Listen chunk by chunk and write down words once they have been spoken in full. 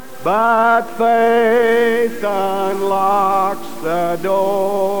but faith unlocks the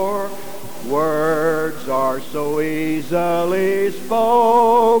door. Words are so easily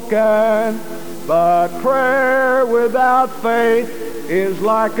spoken, but prayer without faith is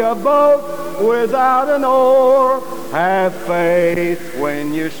like a boat without an oar. Have faith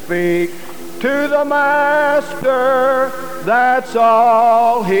when you speak to the Master. That's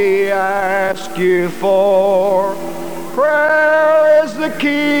all He asks you for. Prayer is the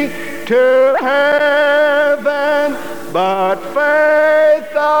key to heaven, but faith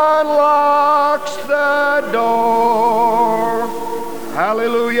unlocks the door.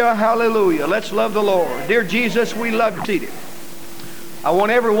 Hallelujah, hallelujah. Let's love the Lord. Dear Jesus, we love you seated. I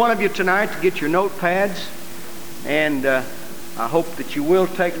want every one of you tonight to get your notepads, and I hope that you will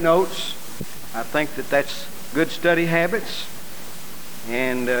take notes. I think that that's good study habits.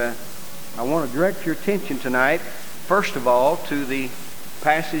 And I want to direct your attention tonight, first of all, to the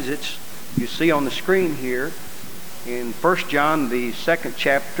passage that you see on the screen here in 1 John, the 2nd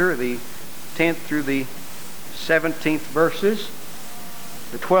chapter, the 10th through the 17th verses,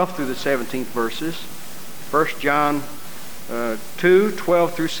 the 12th through the 17th verses, 1 John 2,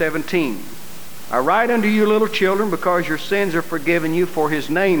 12 through 17. I write unto you, little children, because your sins are forgiven you for His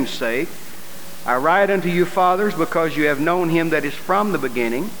name's sake. I write unto you, fathers, because you have known Him that is from the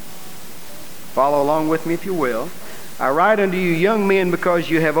beginning. Follow along with me if you will. I write unto you, young men, because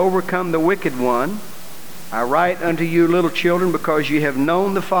you have overcome the wicked one. I write unto you, little children, because you have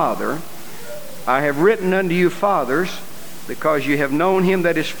known the Father. I have written unto you, fathers, because you have known Him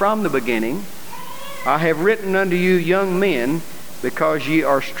that is from the beginning. I have written unto you, young men, because ye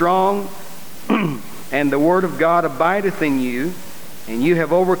are strong, and the word of God abideth in you, and you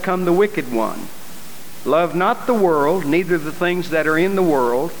have overcome the wicked one. Love not the world, neither the things that are in the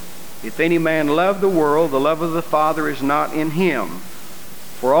world. If any man love the world, the love of the Father is not in him.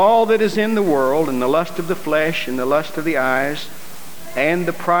 For all that is in the world, and the lust of the flesh, and the lust of the eyes, and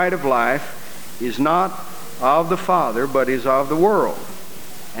the pride of life, is not of the Father, but is of the world.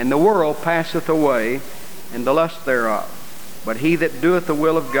 And the world passeth away, and the lust thereof. But he that doeth the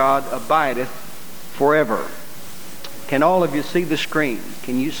will of God abideth forever. Can all of you see the screen?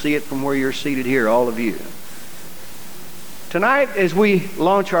 Can you see it from where you're seated here, all of you? Tonight, as we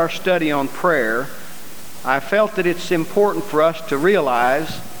launch our study on prayer, I felt that it's important for us to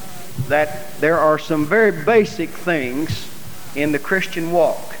realize that there are some very basic things in the Christian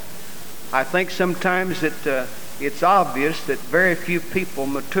walk. I think sometimes that it's obvious that very few people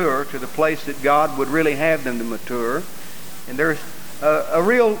mature to the place that God would really have them to mature, and there's a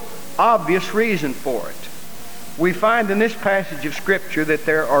real obvious reason for it. We find in this passage of Scripture that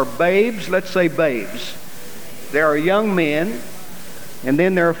there are babes, let's say babes. There are young men, and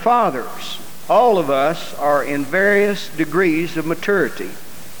then there are fathers. All of us are in various degrees of maturity.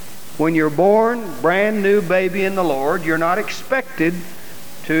 When you're born, brand new baby in the Lord, you're not expected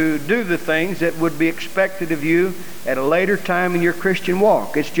to do the things that would be expected of you at a later time in your Christian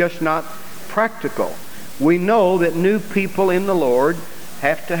walk. It's just not practical. We know that new people in the Lord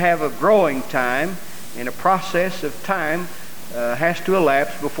have to have a growing time, and a process of time has to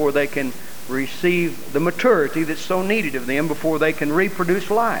elapse before they can receive the maturity that's so needed of them before they can reproduce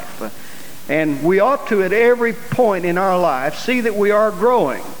life. And we ought to, at every point in our life, see that we are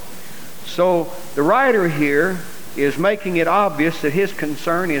growing. So the writer here is making it obvious that his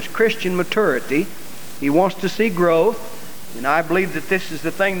concern is Christian maturity. He wants to see growth, and I believe that this is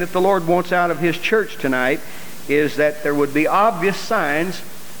the thing that the Lord wants out of His church tonight, is that there would be obvious signs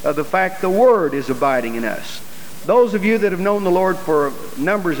of the fact the Word is abiding in us. Those of you that have known the Lord for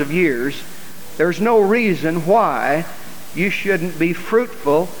numbers of years, there's no reason why you shouldn't be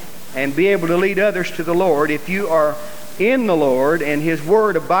fruitful and be able to lead others to the Lord if you are in the Lord and His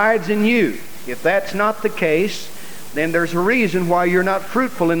Word abides in you. If that's not the case, then there's a reason why you're not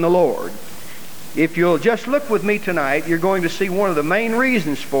fruitful in the Lord. If you'll just look with me tonight, you're going to see one of the main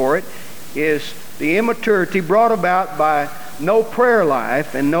reasons for it is the immaturity brought about by no prayer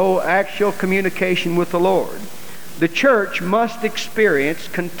life and no actual communication with the Lord. The church must experience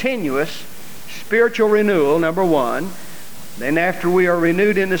continuous spiritual renewal, number one. Then after we are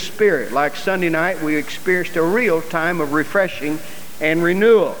renewed in the Spirit, like Sunday night, we experienced a real time of refreshing and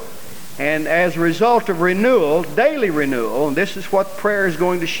renewal. And as a result of renewal, daily renewal, and this is what prayer is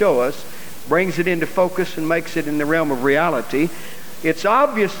going to show us, brings it into focus and makes it in the realm of reality. It's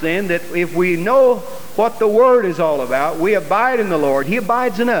obvious then that if we know what the Word is all about, we abide in the Lord, He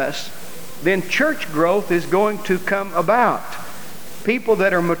abides in us, then church growth is going to come about. People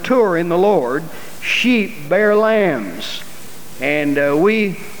that are mature in the Lord, sheep bear lambs. And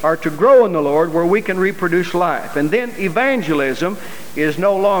we are to grow in the Lord where we can reproduce life. And then evangelism is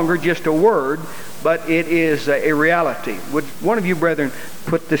no longer just a word, but it is a reality. Would one of you brethren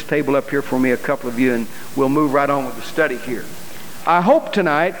put this table up here for me, a couple of you, and we'll move right on with the study here. I hope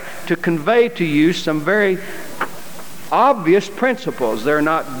tonight to convey to you some very obvious principles. They're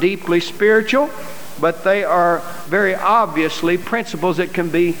not deeply spiritual, but they are very obviously principles that can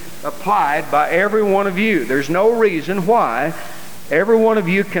be applied by every one of you. There's no reason why every one of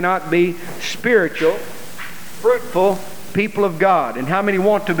you cannot be spiritual, fruitful people of God. And how many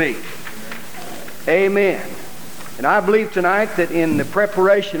want to be? Amen. And I believe tonight that in the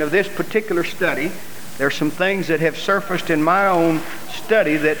preparation of this particular study, there are some things that have surfaced in my own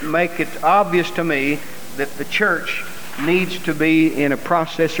study that make it obvious to me that the church needs to be in a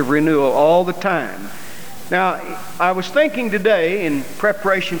process of renewal all the time. Now, I was thinking today in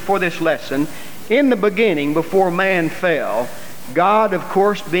preparation for this lesson, in the beginning, before man fell, God, of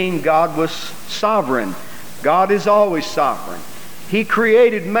course, being God, was sovereign. God is always sovereign. He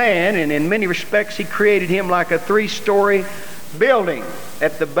created man, and in many respects He created him like a 3-story building.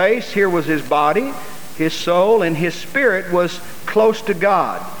 At the base, here was his body, his soul, and his spirit was close to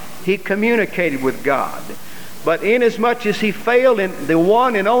God. He communicated with God. But inasmuch as he failed in the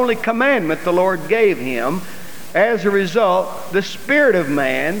one and only commandment the Lord gave him, as a result, the spirit of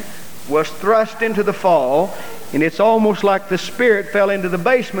man was thrust into the fall, and it's almost like the spirit fell into the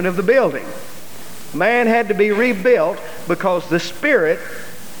basement of the building. Man had to be rebuilt because the spirit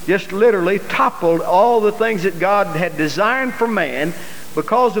just literally toppled all the things that God had designed for man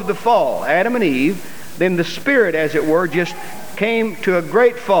because of the fall. Adam and Eve, then the spirit, as it were, just came to a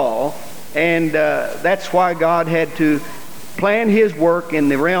great fall. And that's why God had to plan His work in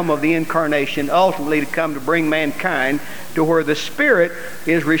the realm of the incarnation, ultimately to come to bring mankind to where the spirit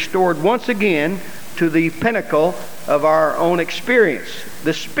is restored once again to the pinnacle of our own experience.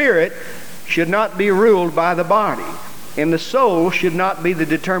 The spirit should not be ruled by the body, and the soul should not be the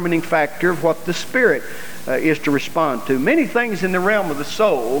determining factor of what the spirit is to respond to. Many things in the realm of the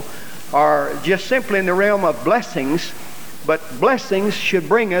soul are just simply in the realm of blessings, but blessings should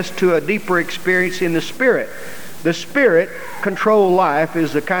bring us to a deeper experience in the spirit. The spirit-controlled life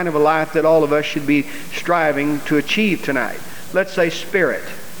is the kind of a life that all of us should be striving to achieve tonight. Let's say spirit.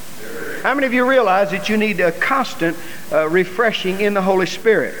 How many of you realize that you need a constant refreshing in the Holy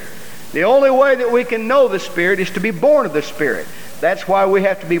Spirit? The only way that we can know the Spirit is to be born of the Spirit. That's why we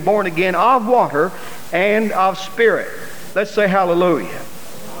have to be born again of water and of Spirit. Let's say hallelujah.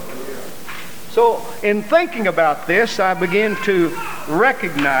 So in thinking about this, I begin to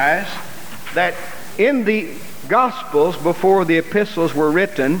recognize that in the Gospels, before the epistles were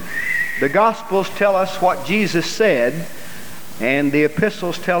written, the Gospels tell us what Jesus said, and the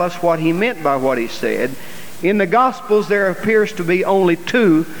epistles tell us what He meant by what He said. In the Gospels, there appears to be only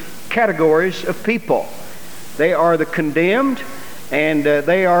 2 categories of people. They are the condemned, and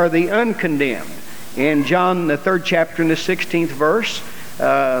they are the uncondemned. In John, the 3rd chapter, in the 16th verse,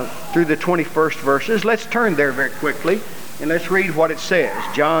 through the 21st verses. Let's turn there very quickly and let's read what it says.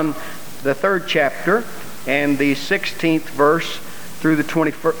 John, the 3rd chapter, and the 16th verse through the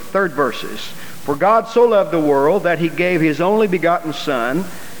 23rd verses. For God so loved the world that He gave His only begotten Son,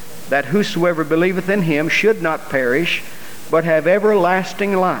 that whosoever believeth in Him should not perish, but have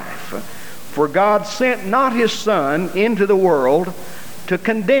everlasting life. For God sent not His Son into the world to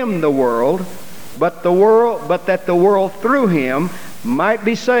condemn the world, but that the world through Him might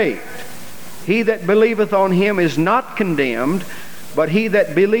be saved. He that believeth on Him is not condemned, but he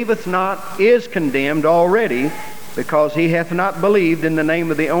that believeth not is condemned already, because he hath not believed in the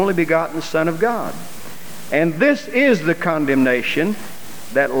name of the only begotten Son of God. And this is the condemnation,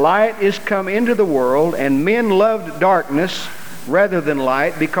 that light is come into the world, and men loved darkness rather than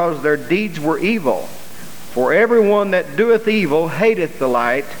light, because their deeds were evil. For everyone that doeth evil hateth the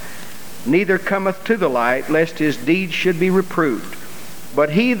light, neither cometh to the light, lest his deeds should be reproved. But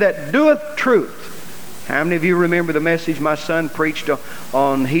he that doeth truth, how many of you remember the message my son preached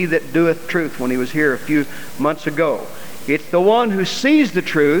on he that doeth truth when he was here a few months ago? It's the one who sees the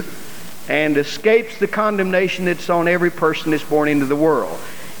truth and escapes the condemnation that's on every person that's born into the world.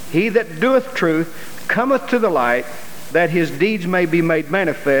 He that doeth truth cometh to the light, that his deeds may be made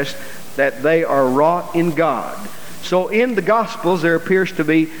manifest, that they are wrought in God. So in the Gospels there appears to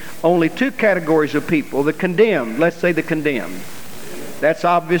be only 2 categories of people. The condemned, let's say the condemned. That's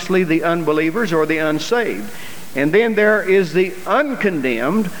obviously the unbelievers or the unsaved. And then there is the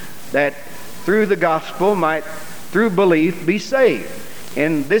uncondemned, that through the gospel might, through belief, be saved.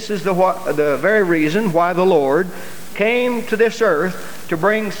 And this is the very reason why the Lord came to this earth, to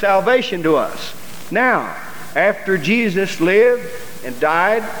bring salvation to us. Now, after Jesus lived and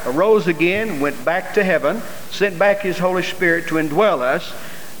died, arose again, went back to heaven, sent back His Holy Spirit to indwell us,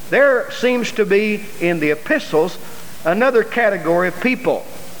 there seems to be in the epistles another category of people.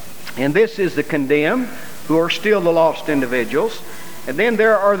 And this is the condemned, who are still the lost individuals. And then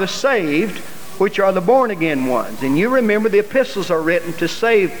there are the saved, which are the born-again ones. And you remember the epistles are written to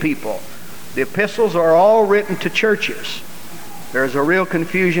save people. The epistles are all written to churches. There's a real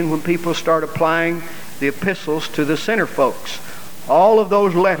confusion when people start applying the epistles to the sinner folks. All of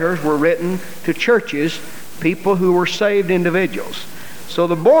those letters were written to churches, people who were saved individuals. So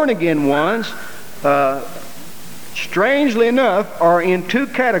the born-again ones, strangely enough, are in two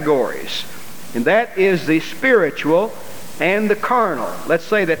categories. And that is the spiritual and the carnal. Let's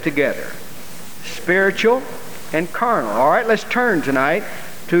say that together. Spiritual and carnal. All right, let's turn tonight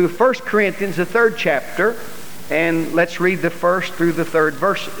to 1 Corinthians, the 3rd chapter, and let's read the 1st through the 3rd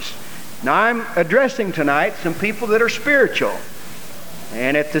verses. Now, I'm addressing tonight some people that are spiritual.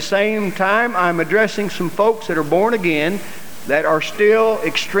 And at the same time, I'm addressing some folks that are born again that are still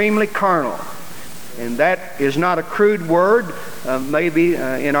extremely carnal. And that is not a crude word, maybe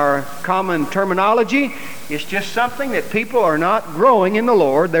in our common terminology. It's just something that people are not growing in the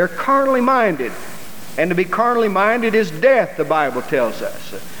Lord. They're carnally minded. And to be carnally minded is death, the Bible tells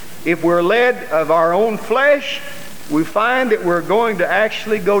us. If we're led of our own flesh, we find that we're going to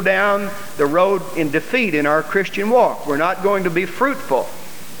actually go down the road in defeat in our Christian walk. We're not going to be fruitful.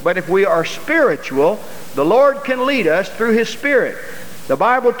 But if we are spiritual, the Lord can lead us through His Spirit. The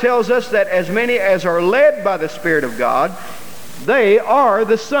Bible tells us that as many as are led by the Spirit of God, they are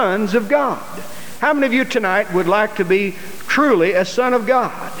the sons of God. How many of you tonight would like to be truly a son of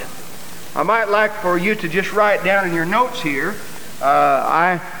God? I might like for you to just write down in your notes here.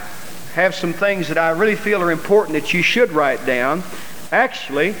 I have some things that I really feel are important that you should write down.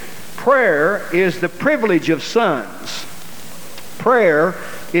 Actually, prayer is the privilege of sons. Prayer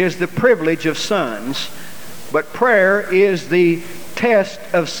is the privilege of sons, but prayer is the test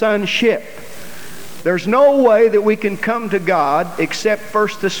of sonship. There's no way that we can come to God except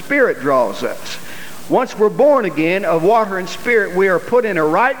first the Spirit draws us. Once we're born again of water and Spirit, we are put in a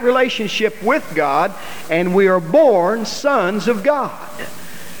right relationship with God, and we are born sons of God.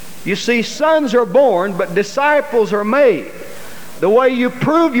 You see, sons are born, but disciples are made. The way you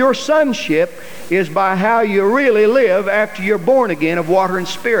prove your sonship is by how you really live after you're born again of water and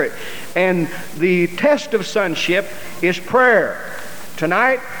Spirit. And the test of sonship is prayer.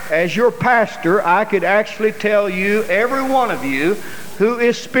 Tonight, as your pastor, I could actually tell you, every one of you, who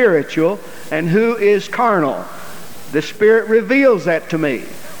is spiritual and who is carnal. The Spirit reveals that to me.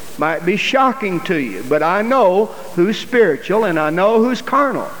 Might be shocking to you, but I know who's spiritual and I know who's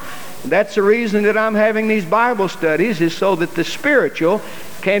carnal. That's the reason that I'm having these Bible studies, is so that the spiritual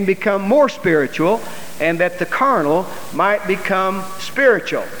can become more spiritual and that the carnal might become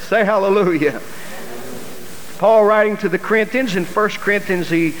spiritual. Say hallelujah. Paul, writing to the Corinthians in 1 Corinthians,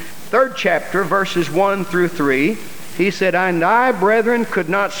 the 3rd chapter, verses 1 through 3, he said, "And I, brethren, could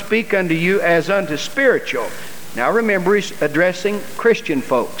not speak unto you as unto spiritual." Now remember, he's addressing Christian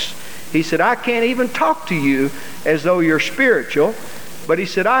folks. He said, I can't even talk to you as though you're spiritual, but he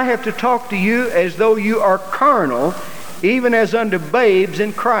said, I have to talk to you as though you are carnal, even as unto babes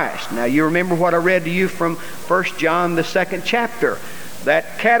in Christ. Now you remember what I read to you from 1 John, the 2nd chapter.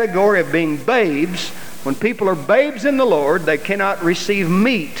 That category of being babes, when people are babes in the Lord, they cannot receive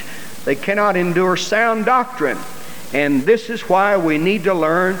meat. They cannot endure sound doctrine. And this is why we need to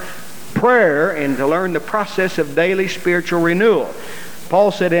learn prayer and to learn the process of daily spiritual renewal.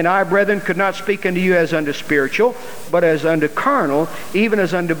 Paul said, "And I, brethren, could not speak unto you as unto spiritual, but as unto carnal, even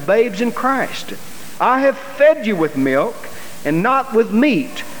as unto babes in Christ. I have fed you with milk, and not with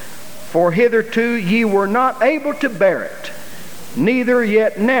meat, for hitherto ye were not able to bear it, neither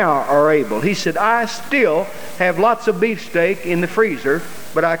yet now are able." He said, I still have lots of beefsteak in the freezer,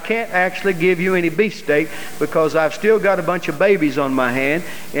 but I can't actually give you any beefsteak because I've still got a bunch of babies on my hand,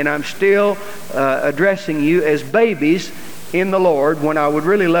 and I'm still addressing you as babies in the Lord, when I would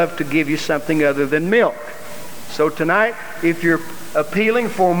really love to give you something other than milk. So tonight, if you're appealing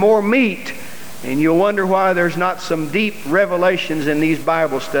for more meat, and you'll wonder why there's not some deep revelations in these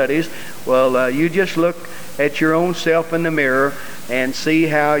Bible studies, well, you just look at your own self in the mirror and see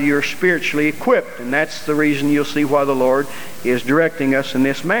how you're spiritually equipped. And that's the reason you'll see why the Lord is directing us in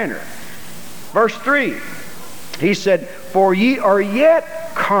this manner. Verse 3, he said, "For ye are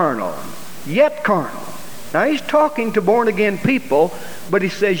yet carnal." Yet carnal. Now he's talking to born-again people, but he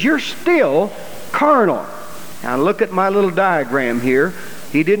says, you're still carnal. Now look at my little diagram here.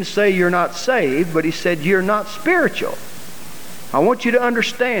 He didn't say you're not saved, but he said you're not spiritual. I want you to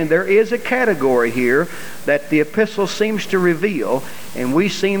understand there is a category here that the epistle seems to reveal, and we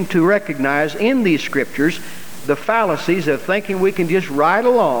seem to recognize in these scriptures the fallacies of thinking we can just ride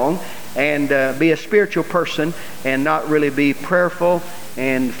along and be a spiritual person and not really be prayerful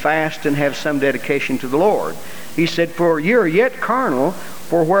and fast and have some dedication to the Lord. He said, for ye are yet carnal,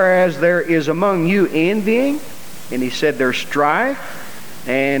 for whereas there is among you envying, and he said there's strife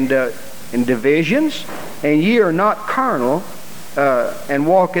and divisions, and ye are not carnal, and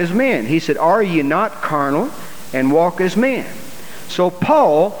walk as men. He said, are ye not carnal and walk as men? So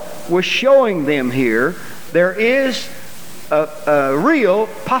Paul was showing them here there is a real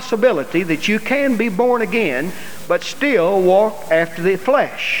possibility that you can be born again but still walk after the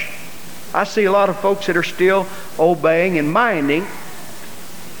flesh. I see a lot of folks that are still obeying and minding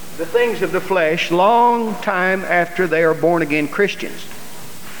the things of the flesh long time after they are born again Christians.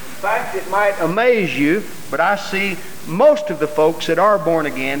 In fact, it might amaze you, but I see most of the folks that are born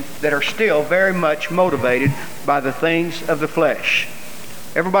again that are still very much motivated by the things of the flesh.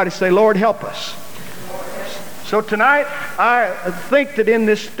 Everybody say, Lord, help us. So tonight, I think that in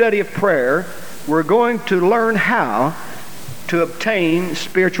this study of prayer, we're going to learn how to obtain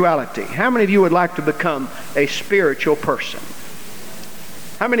spirituality. How many of you would like to become a spiritual person?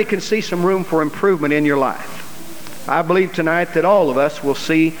 How many can see some room for improvement in your life? I believe tonight that all of us will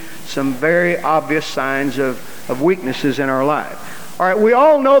see some very obvious signs of weaknesses in our life. All right, we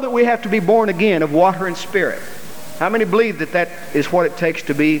all know that we have to be born again of water and spirit. How many believe that that is what it takes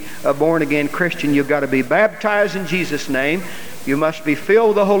to be a born-again Christian? You've got to be baptized in Jesus' name. You must be filled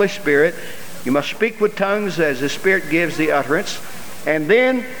with the Holy Spirit. You must speak with tongues as the Spirit gives the utterance. And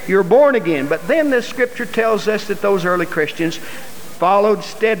then you're born again. But then the Scripture tells us that those early Christians followed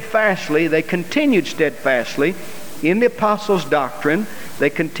steadfastly. They continued steadfastly in the apostles' doctrine.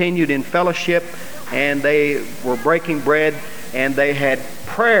 They continued in fellowship, and they were breaking bread, and they had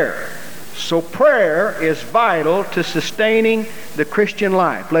prayer. So prayer is vital to sustaining the Christian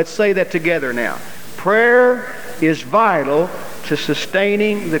life. Let's say that together now. Prayer is vital to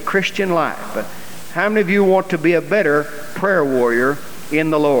sustaining the Christian life. How many of you want to be a better prayer warrior in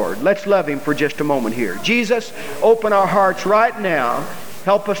the Lord? Let's love Him for just a moment here. Jesus, open our hearts right now.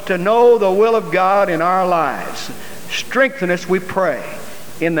 Help us to know the will of God in our lives. Strengthen us, we pray,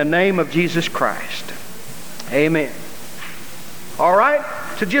 in the name of Jesus Christ. Amen. All right,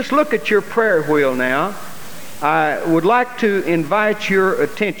 to just look at your prayer wheel now, I would like to invite your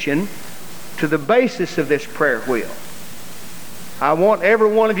attention to the basis of this prayer wheel. I want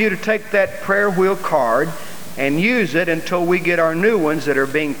every one of you to take that prayer wheel card and use it until we get our new ones that are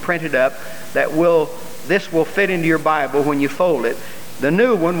being printed up. This will fit into your Bible when you fold it. The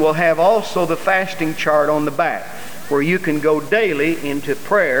new one will have also the fasting chart on the back, where you can go daily into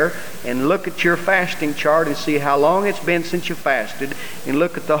prayer and look at your fasting chart and see how long it's been since you fasted, and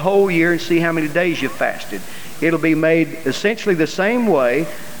look at the whole year and see how many days you fasted. It'll be made essentially the same way,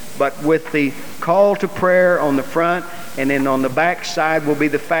 but with the call to prayer on the front, and then on the back side will be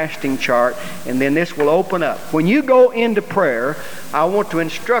the fasting chart, and then this will open up. When you go into prayer, I want to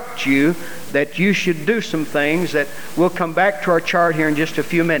instruct you that you should do some things that we'll come back to our chart here in just a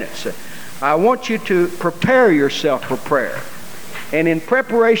few minutes. I want you to prepare yourself for prayer. And in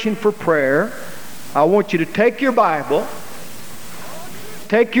preparation for prayer, I want you to take your Bible,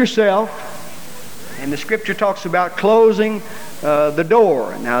 take yourself, and the Scripture talks about closing the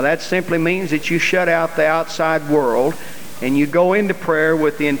door. Now that simply means that you shut out the outside world and you go into prayer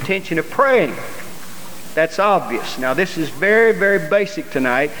with the intention of praying. That's obvious. Now this is very, very basic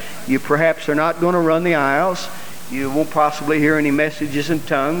tonight. You perhaps are not going to run the aisles. You won't possibly hear any messages in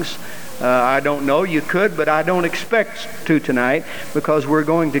tongues. I don't know. You could, but I don't expect to tonight, because we're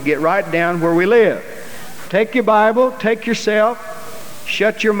going to get right down where we live. Take your Bible, take yourself,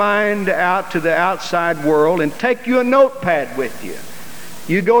 shut your mind out to the outside world, and take you a notepad with you.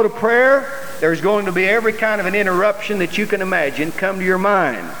 You go to prayer, there's going to be every kind of an interruption that you can imagine come to your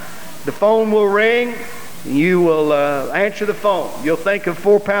mind. The phone will ring. You will answer the phone. You'll think of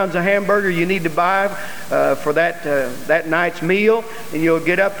 4 pounds of hamburger you need to buy for that night's meal, and you'll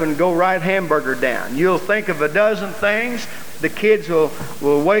get up and go write hamburger down. You'll think of a dozen things. The kids will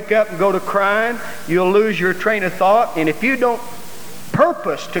wake up and go to crying. You'll lose your train of thought, and if you don't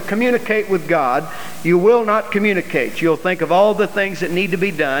purpose to communicate with God, you will not communicate. You'll think of all the things that need to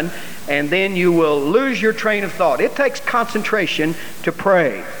be done, and then you will lose your train of thought. It takes concentration to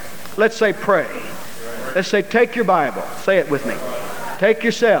pray. Let's say pray. Let's say take your Bible. Say it with me. Take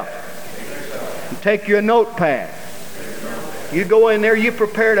yourself. And take your notepad. You go in there, you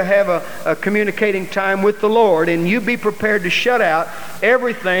prepare to have a communicating time with the Lord, and you be prepared to shut out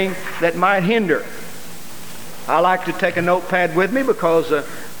everything that might hinder. I like to take a notepad with me because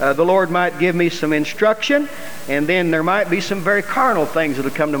the Lord might give me some instruction, and then there might be some very carnal things that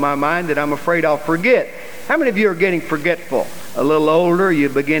will come to my mind that I'm afraid I'll forget. How many of you are getting forgetful? A little older, you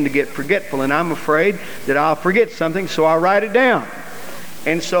begin to get forgetful, and I'm afraid that I'll forget something, so I write it down.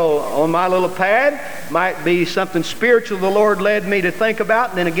 And so on my little pad might be something spiritual the Lord led me to think about,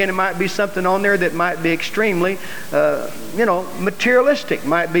 and then again it might be something on there that might be extremely materialistic.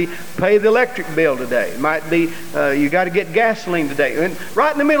 Might be pay the electric bill today. Might be you got to get gasoline today. And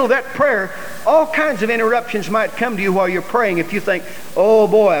right in the middle of that prayer, all kinds of interruptions might come to you while you're praying. If you think, oh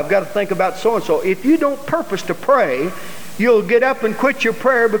boy, I've got to think about so and so. If you don't purpose to pray, you'll get up and quit your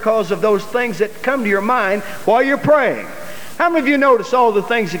prayer because of those things that come to your mind while you're praying. How many of you notice all the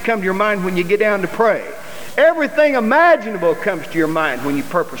things that come to your mind when you get down to pray? Everything imaginable comes to your mind when you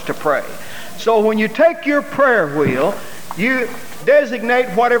purpose to pray. So when you take your prayer wheel, you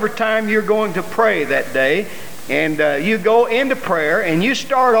designate whatever time you're going to pray that day, and you go into prayer, and you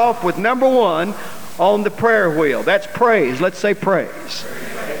start off with number 1 on the prayer wheel. That's praise. Let's say praise.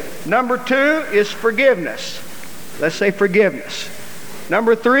 Number 2 is forgiveness. Let's say forgiveness.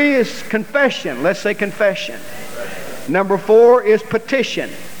 Number 3 is confession. Let's say confession. Number 4 is petition.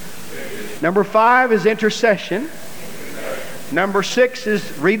 Number 5 is intercession. Number 6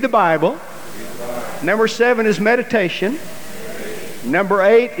 is read the Bible. Number 7 is meditation. Number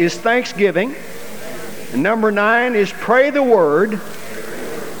 8 is thanksgiving. And number 9 is pray the word.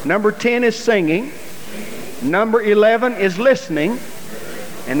 Number 10 is singing. Number 11 is listening.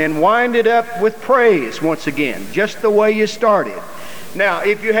 And then wind it up with praise once again, just the way you started. Now,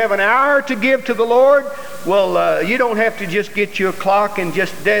 if you have an hour to give to the Lord, well, you don't have to just get you a clock and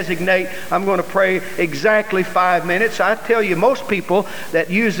just designate, I'm going to pray exactly 5 minutes. I tell you, most people that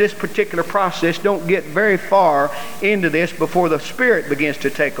use this particular process don't get very far into this before the Spirit begins to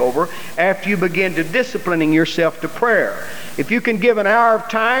take over, after you begin to disciplining yourself to prayer. If you can give an hour of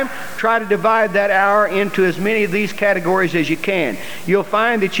time, try to divide that hour into as many of these categories as you can. You'll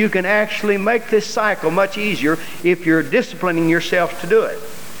find that you can actually make this cycle much easier if you're disciplining yourself to do it.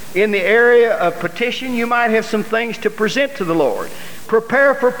 In the area of petition, you might have some things to present to the Lord.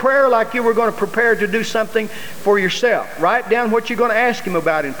 Prepare for prayer like you were going to prepare to do something for yourself. Write down what you're going to ask Him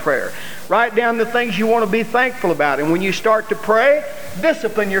about in prayer. Write down the things you want to be thankful about. And when you start to pray,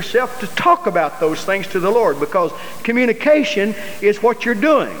 discipline yourself to talk about those things to the Lord, because communication is what you're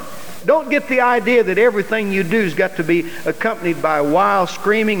doing. Don't get the idea that everything you do has got to be accompanied by wild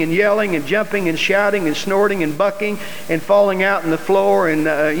screaming and yelling and jumping and shouting and snorting and bucking and falling out on the floor and,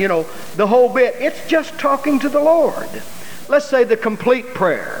 the whole bit. It's just talking to the Lord. Let's say the complete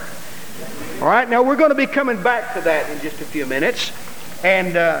prayer. All right, now we're going to be coming back to that in just a few minutes.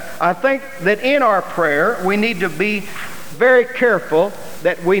 And I think that in our prayer, we need to be very careful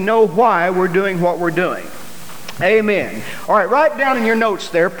that we know why we're doing what we're doing. Amen. All right, write down in your notes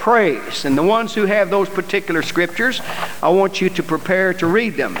there, praise. And the ones who have those particular scriptures, I want you to prepare to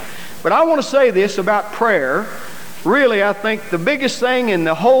read them. But I want to say this about prayer. Really, I think the biggest thing in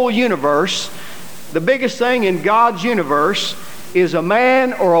the whole universe, the biggest thing in God's universe, is a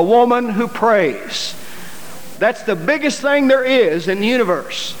man or a woman who prays. That's the biggest thing there is in the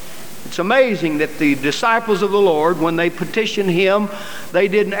universe. It's amazing that the disciples of the Lord, when they petitioned Him, they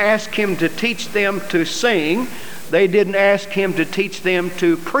didn't ask Him to teach them to sing. They didn't ask Him to teach them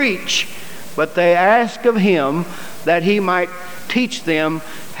to preach. But they asked of Him that He might teach them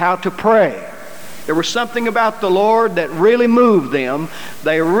how to pray. There was something about the Lord that really moved them.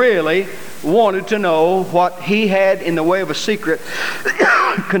 They really wanted to know what He had in the way of a secret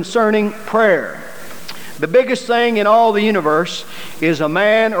concerning prayer. The biggest thing in all the universe is a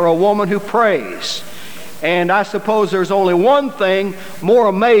man or a woman who prays. And I suppose there's only one thing more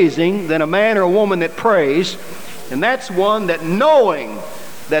amazing than a man or a woman that prays, and that's one that, knowing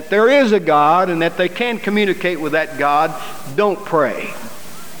that there is a God and that they can communicate with that God, don't pray.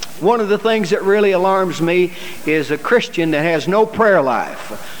 One of the things that really alarms me is a Christian that has no prayer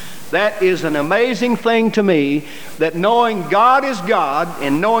life. That is an amazing thing to me, that knowing God is God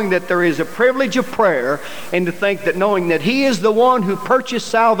and knowing that there is a privilege of prayer, and to think that knowing that He is the one who purchased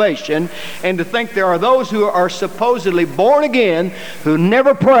salvation, and to think there are those who are supposedly born again who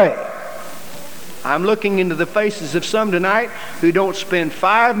never pray. I'm looking into the faces of some tonight who don't spend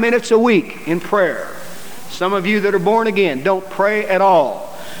 5 minutes a week in prayer. Some of you that are born again don't pray at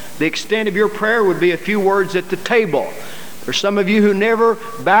all. The extent of your prayer would be a few words at the table. There's some of you who never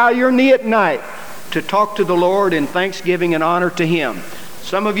bow your knee at night to talk to the Lord in thanksgiving and honor to Him.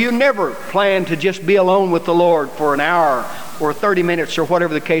 Some of you never plan to just be alone with the Lord for an hour or 30 minutes or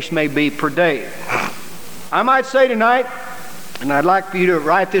whatever the case may be per day. I might say tonight, and I'd like for you to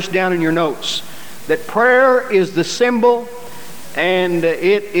write this down in your notes, that prayer is the symbol and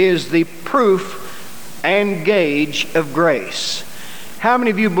it is the proof and gauge of grace. How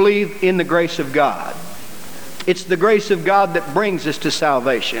many of you believe in the grace of God? It's the grace of God that brings us to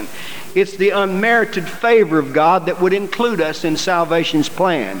salvation. It's the unmerited favor of God that would include us in salvation's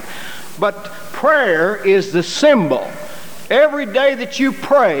plan. But prayer is the symbol. Every day that you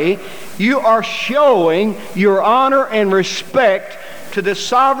pray, you are showing your honor and respect to the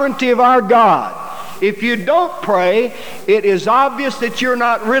sovereignty of our God. If you don't pray, it is obvious that you're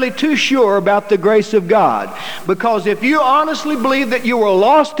not really too sure about the grace of God. Because if you honestly believe that you were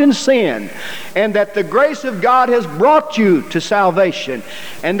lost in sin and that the grace of God has brought you to salvation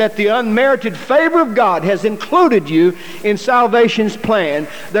and that the unmerited favor of God has included you in salvation's plan,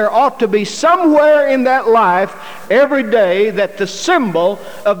 there ought to be somewhere in that life every day that the symbol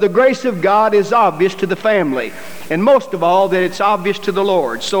of the grace of God is obvious to the family. And most of all, that it's obvious to the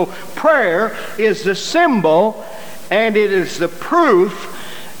Lord. So prayer is the symbol, and it is the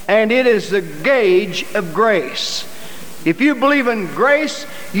proof, and it is the gauge of grace. If you believe in grace,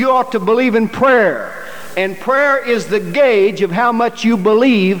 you ought to believe in prayer. And prayer is the gauge of how much you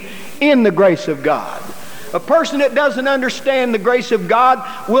believe in the grace of God. A person that doesn't understand the grace of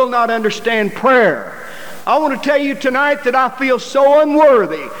God will not understand prayer. I want to tell you tonight that I feel so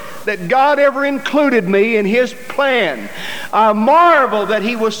unworthy that God ever included me in His plan. I marvel that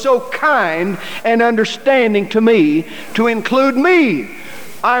He was so kind and understanding to me to include me.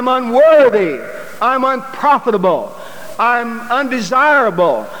 I'm unworthy. I'm unprofitable. I'm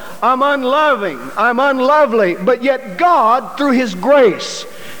undesirable. I'm unloving. I'm unlovely. But yet God, through His grace,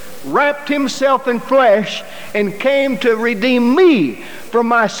 wrapped Himself in flesh and came to redeem me from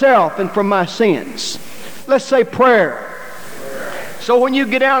myself and from my sins. Let's say prayer. So when you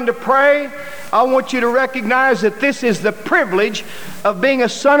get down to pray, I want you to recognize that this is the privilege of being a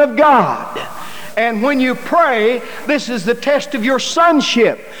son of God. And when you pray, this is the test of your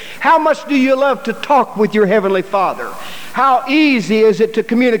sonship. How much do you love to talk with your Heavenly Father? How easy is it to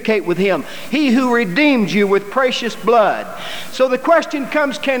communicate with Him? He who redeemed you with precious blood. So the question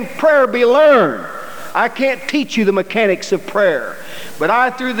comes, can prayer be learned? I can't teach you the mechanics of prayer, but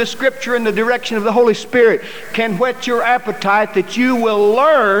I, through the Scripture and the direction of the Holy Spirit, can whet your appetite that you will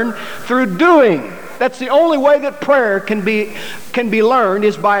learn through doing. That's the only way that prayer can be learned,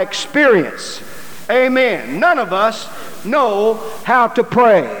 is by experience. Amen. None of us know how to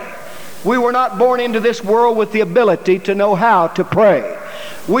pray. We were not born into this world with the ability to know how to pray.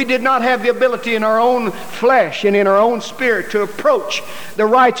 We did not have the ability in our own flesh and in our own spirit to approach the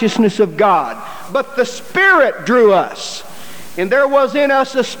righteousness of God. But the Spirit drew us. And there was in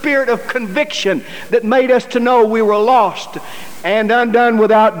us a spirit of conviction that made us to know we were lost and undone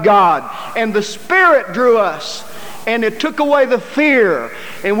without God. And the Spirit drew us. And it took away the fear,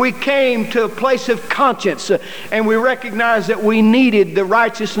 and we came to a place of conscience, and we recognized that we needed the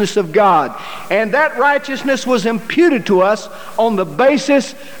righteousness of God. And that righteousness was imputed to us on the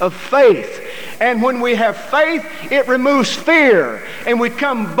basis of faith. And when we have faith, it removes fear, and we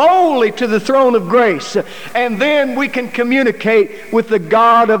come boldly to the throne of grace, and then we can communicate with the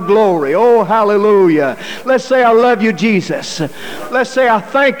God of glory. Oh, hallelujah. Let's say, I love you, Jesus. Let's say, I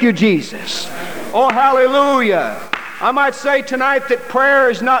thank you, Jesus. Oh, hallelujah. I might say tonight that prayer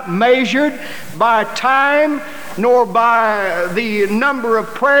is not measured by time, nor by the number of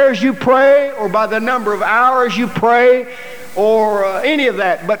prayers you pray, or by the number of hours you pray, or any of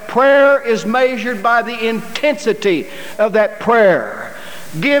that. But prayer is measured by the intensity of that prayer.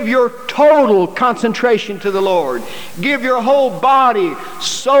 Give your total concentration to the Lord. Give your whole body,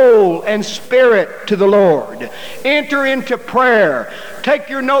 soul, and spirit to the Lord. Enter into prayer. Take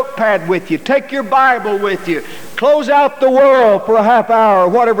your notepad with you. Take your Bible with you. Close out the world for a half hour,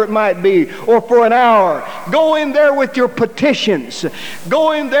 whatever it might be, or for an hour. Go in there with your petitions.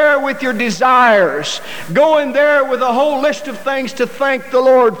 Go in there with your desires. Go in there with a whole list of things to thank the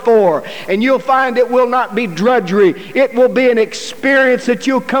Lord for. And you'll find it will not be drudgery. It will be an experience that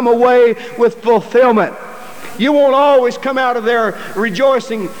you'll come away with fulfillment. You won't always come out of there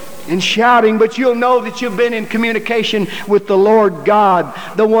rejoicing and shouting, but you'll know that you've been in communication with the Lord God,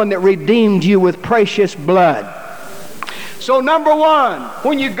 the one that redeemed you with precious blood. So number one,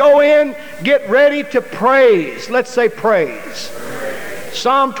 when you go in, get ready to praise. Let's say praise.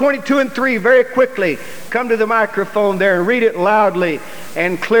 Psalm 22 and 3, very quickly. Come to the microphone there and read it loudly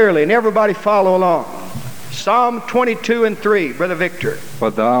and clearly, and everybody follow along. Psalm 22 and 3, Brother Victor.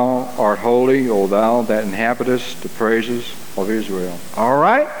 For thou art holy, O thou that inhabitest the praises of Israel. All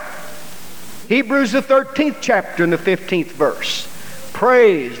right. Hebrews the 13th chapter and the 15th verse.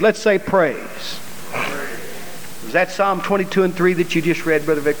 Praise. Let's say praise. Is that Psalm 22 and 3 that you just read,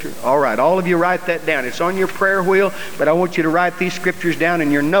 Brother Victor? All right, all of you write that down. It's on your prayer wheel, but I want you to write these scriptures down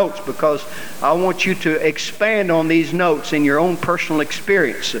in your notes because I want you to expand on these notes in your own personal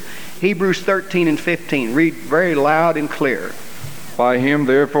experience. Hebrews 13 and 15. Read very loud and clear. By him,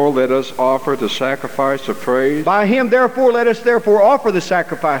 therefore, let us offer the sacrifice of praise. By him, therefore, let us therefore offer the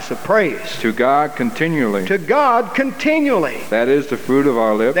sacrifice of praise. To God continually. To God continually. That is the fruit of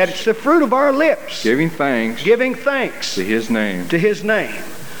our lips. That's the fruit of our lips. Giving thanks. Giving thanks. To his name. To his name.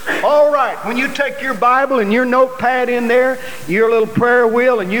 All right, when you take your Bible and your notepad in there, your little prayer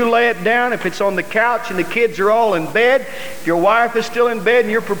wheel, and you lay it down, if it's on the couch and the kids are all in bed, if your wife is still in bed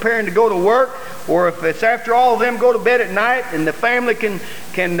and you're preparing to go to work, or if it's after all of them go to bed at night and the family can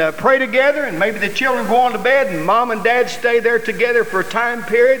pray together, and maybe the children go on to bed and mom and dad stay there together for a time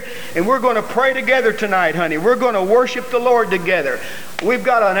period, and we're going to pray together tonight, honey. We're going to worship the Lord together. We've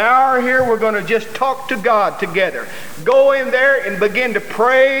got an hour here. We're going to just talk to God together. Go in there and begin to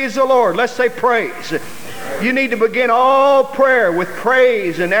praise the Lord. Let's say praise. You need to begin all prayer with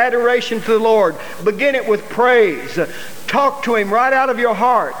praise and adoration to the Lord. Begin it with praise. Talk to Him right out of your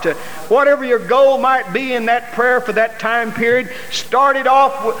heart. Whatever your goal might be in that prayer for that time period, start it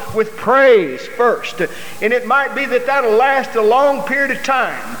off with praise first. And it might be that that'll last a long period of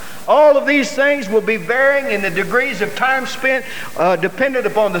time. All of these things will be varying in the degrees of time spent, dependent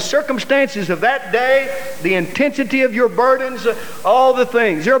upon the circumstances of that day, the intensity of your burdens, all the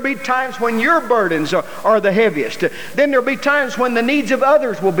things. There'll be times when your burdens are the heaviest. Then there'll be times when the needs of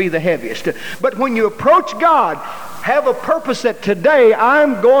others will be the heaviest. But when you approach God, have a purpose that today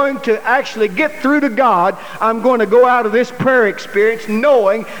I'm going to actually get through to God. I'm going to go out of this prayer experience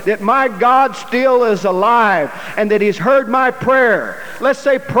knowing that my God still is alive and that He's heard my prayer. Let's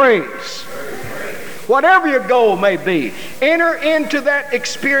say praise. Whatever your goal may be, enter into that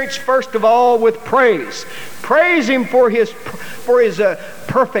experience first of all with praise. Praise Him for His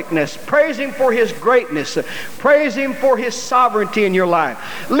perfectness. Praise Him for His greatness. Praise Him for His sovereignty in your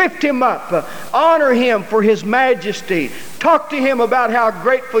life. Lift Him up. Honor Him for His majesty. Talk to Him about how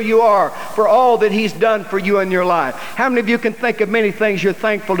grateful you are for all that He's done for you in your life. How many of you can think of many things you're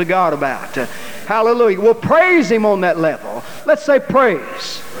thankful to God about? Hallelujah. Well, praise Him on that level. Let's say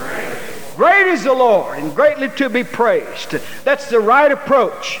praise. Great is the Lord and greatly to be praised. That's the right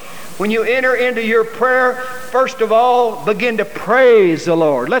approach. When you enter into your prayer, first of all, begin to praise the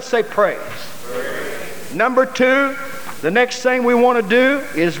Lord. Let's say praise. Number two, the next thing we want to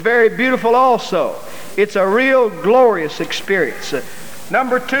do is very beautiful also. It's a real glorious experience.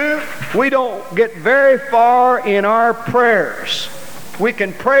 Number two, we don't get very far in our prayers. We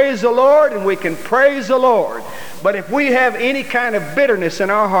can praise the Lord and we can praise the Lord. But if we have any kind of bitterness in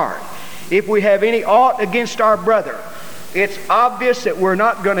our heart, if we have any aught against our brother, it's obvious that we're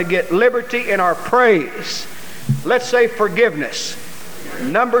not going to get liberty in our praise. Let's say forgiveness.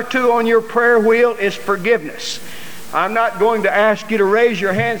 Number two on your prayer wheel is forgiveness. I'm not going to ask you to raise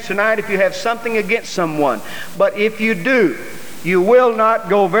your hands tonight if you have something against someone. But if you do, you will not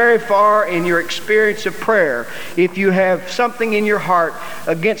go very far in your experience of prayer if you have something in your heart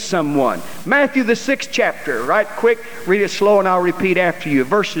against someone. Matthew the 6th chapter, right quick, read it slow and I'll repeat after you.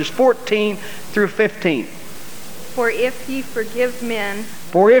 Verses 14 through 15. For if ye forgive men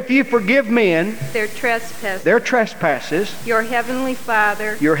their trespasses, your heavenly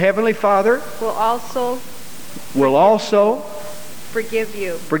Father will also forgive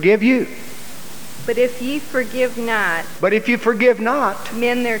you. But if ye forgive not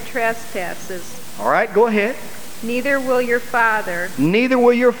men their trespasses, all right, go ahead. Neither will your Father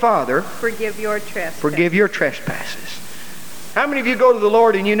forgive your trespasses. How many of you go to the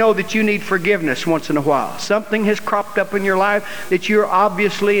Lord and you know that you need forgiveness once in a while? Something has cropped up in your life that you're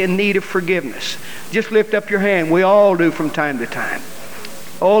obviously in need of forgiveness. Just lift up your hand. We all do from time to time.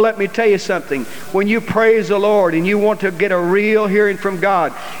 Oh, let me tell you something. When you praise the Lord and you want to get a real hearing from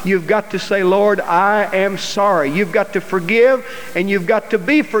God, you've got to say, Lord, I am sorry. You've got to forgive and you've got to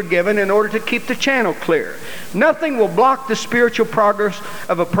be forgiven in order to keep the channel clear. Nothing will block the spiritual progress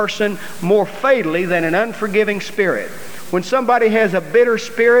of a person more fatally than an unforgiving spirit. When somebody has a bitter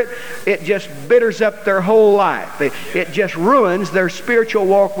spirit, it just bitters up their whole life. It just ruins their spiritual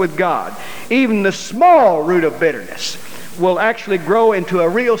walk with God. Even the small root of bitterness will actually grow into a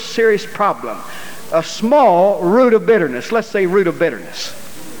real serious problem. A small root of bitterness. Let's say root of bitterness.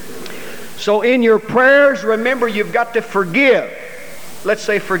 So in your prayers, remember you've got to forgive. Let's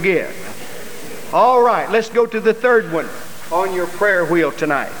say forgive. All right, let's go to the third one on your prayer wheel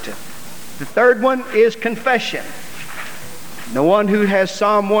tonight. The third one is confession. The one who has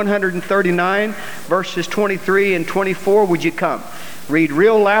Psalm 139, verses 23 and 24, would you come? Read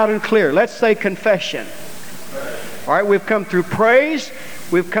real loud and clear. Let's say confession. All right, we've come through praise,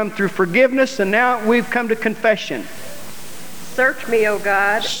 we've come through forgiveness, and now we've come to confession. Search me, O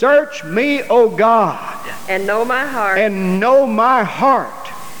God. Search me, O God. And know my heart. And know my heart.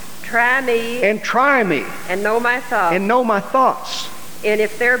 Try me. And try me. And know my thoughts. And know my thoughts. And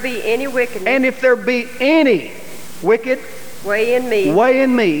if there be any wickedness. And if there be any wicked way in me.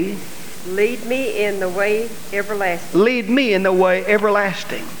 Lead me in the way everlasting. Lead me in the way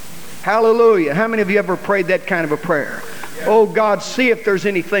everlasting. Hallelujah. How many of you ever prayed that kind of a prayer? Yeah. Oh God, see if there's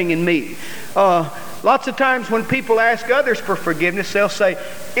anything in me. Lots of times when people ask others for forgiveness, they'll say,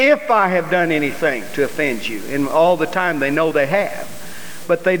 if I have done anything to offend you. And all the time they know they have.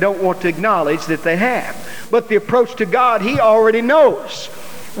 But they don't want to acknowledge that they have. But the approach to God, He already knows.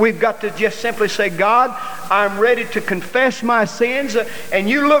 We've got to just simply say, God, I'm ready to confess my sins, and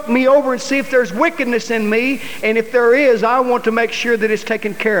you look me over and see if there's wickedness in me, and if there is, I want to make sure that it's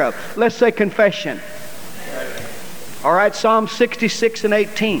taken care of. Let's say confession. All right, Psalm 66 and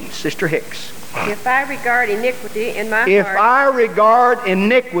 18, Sister Hicks. If I regard iniquity in my heart. If I regard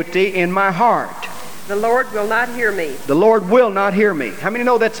iniquity in my heart. The Lord will not hear me. The Lord will not hear me. How many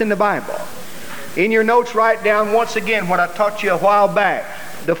know that's in the Bible? In your notes, write down once again what I taught you a while back.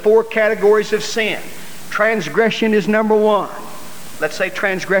 The 4 categories of sin. Transgression is number 1. Let's say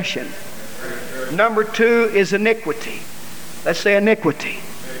transgression. Number 2 is iniquity. Let's say iniquity.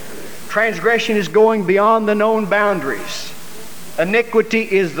 Transgression is going beyond the known boundaries.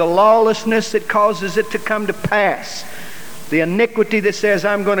 Iniquity is the lawlessness that causes it to come to pass. The iniquity that says,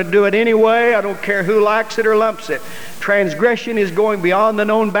 I'm going to do it anyway, I don't care who likes it or lumps it. Transgression is going beyond the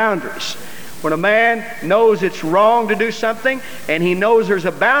known boundaries. When a man knows it's wrong to do something, and he knows there's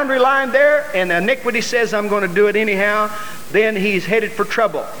a boundary line there, and iniquity says, I'm going to do it anyhow, then he's headed for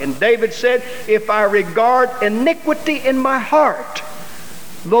trouble. And David said, if I regard iniquity in my heart,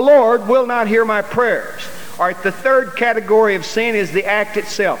 the Lord will not hear my prayers. All right, the 3rd category of sin is the act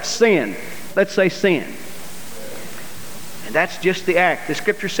itself, sin. Let's say sin. And that's just the act. The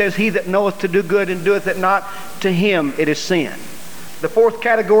Scripture says, he that knoweth to do good and doeth it not, to him it is sin. The 4th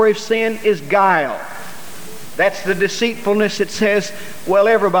category of sin is guile. That's the deceitfulness that says, well,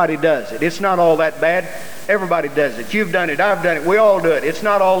 everybody does it. It's not all that bad. Everybody does it. You've done it. I've done it. We all do it. It's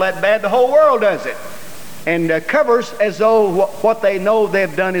not all that bad. The whole world does it. And covers as though what they know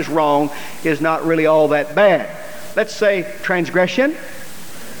they've done is wrong is not really all that bad. Let's say transgression,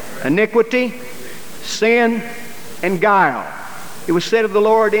 iniquity, sin, and guile. It was said of the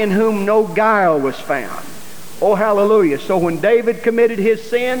Lord, in whom no guile was found. Oh, hallelujah. So when David committed his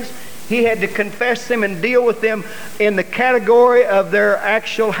sins, he had to confess them and deal with them in the category of their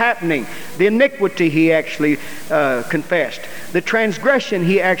actual happening. The iniquity he actually confessed. The transgression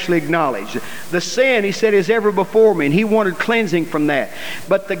he actually acknowledged. The sin, he said, is ever before me, and he wanted cleansing from that.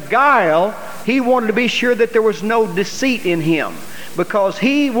 But the guile, he wanted to be sure that there was no deceit in him, because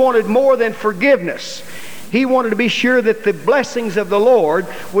he wanted more than forgiveness. He wanted to be sure that the blessings of the Lord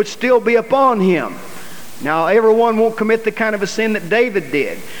would still be upon him. Now, everyone won't commit the kind of a sin that David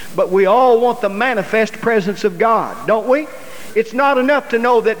did, but we all want the manifest presence of God, don't we? It's not enough to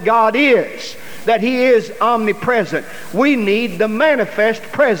know that God is, that He is omnipresent. We need the manifest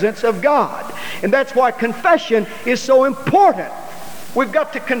presence of God. And that's why confession is so important. We've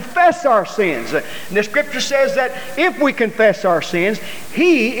got to confess our sins. And the Scripture says that if we confess our sins,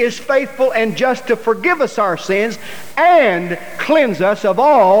 He is faithful and just to forgive us our sins and cleanse us of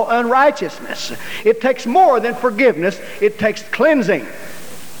all unrighteousness. It takes more than forgiveness. It takes cleansing.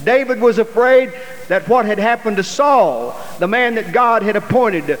 David was afraid that what had happened to Saul, the man that God had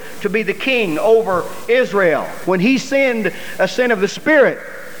appointed to be the king over Israel, when he sinned a sin of the Spirit,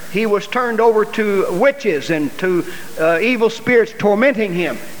 he was turned over to witches and to evil spirits tormenting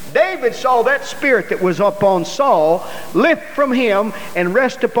him. David saw that spirit that was upon Saul lift from him and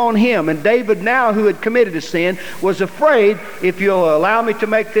rest upon him. And David, now who had committed a sin, was afraid, if you'll allow me to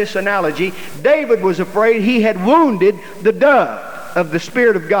make this analogy, David was afraid he had wounded the dove of the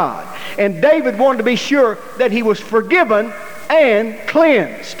Spirit of God. And David wanted to be sure that he was forgiven and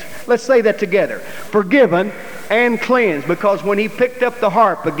cleansed. Let's say that together. Forgiven and cleansed, because when he picked up the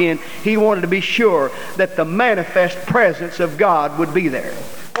harp again, he wanted to be sure that the manifest presence of God would be there.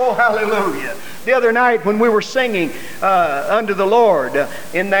 Oh, hallelujah. The other night when we were singing unto the Lord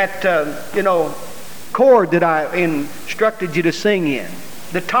in that, chord that I instructed you to sing in,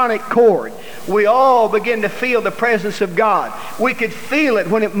 the tonic chord, we all begin to feel the presence of God. We could feel it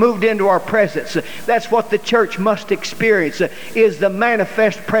when it moved into our presence. That's what the church must experience, is the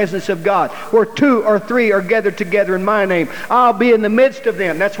manifest presence of God. Where 2 or 3 are gathered together in my name, I'll be in the midst of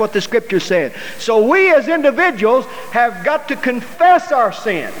them. That's what the Scripture said. So we as individuals have got to confess our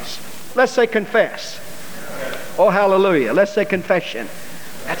sins. Let's say confess. Oh, hallelujah. Let's say confession.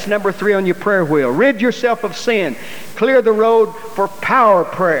 That's number 3 on your prayer wheel. Rid yourself of sin. Clear the road for power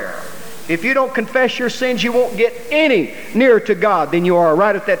prayer. If you don't confess your sins, you won't get any nearer to God than you are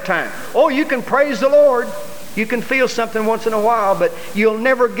right at that time. Oh, you can praise the Lord. You can feel something once in a while, but you'll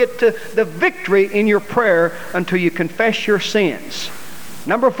never get to the victory in your prayer until you confess your sins.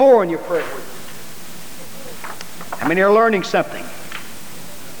 Number 4 on your prayer wheel. How many are learning something?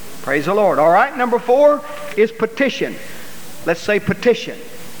 Praise the Lord. All right, number 4 is petition. Let's say petition.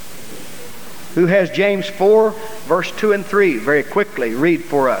 Who has James 4, verse 2 and 3? Very quickly, read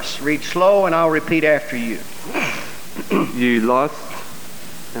for us. Read slow and I'll repeat after you. Ye lust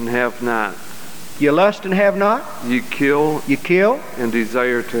and have not. You lust and have not. Ye kill. You kill. And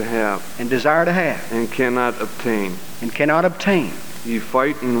desire to have. And desire to have. And cannot obtain. And cannot obtain. Ye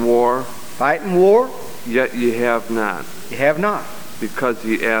fight in war. Fight in war. Yet ye have not. You have not. Because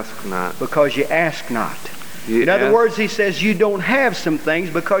ye ask not. Because you ask not. In other words, he says you don't have some things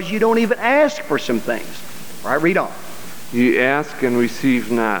because you don't even ask for some things. All right, read on. Ye ask and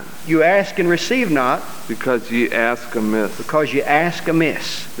receive not. You ask and receive not. Because ye ask amiss. Because you ask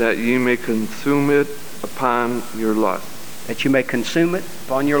amiss. That ye may consume it upon your lust. That you may consume it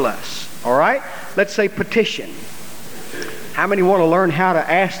upon your lust. All right? Let's say petition. How many want to learn how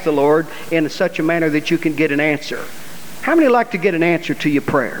to ask the Lord in such a manner that you can get an answer? How many like to get an answer to your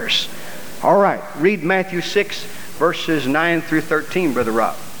prayers? All right. Read Matthew 6, verses 9 through 13, Brother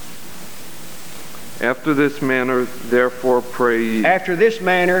Rob. After this manner, therefore pray ye. After this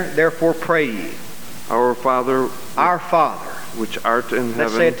manner, therefore pray ye. Our Father, which art in heaven.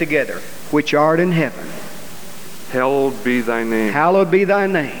 Let's say it together. Which art in heaven. Hallowed be thy name. Hallowed be thy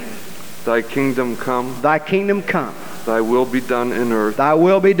name. Thy kingdom come. Thy kingdom come. Thy will be done in earth. Thy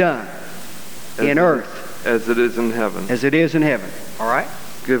will be done in earth. As it is in heaven. As it is in heaven. All right?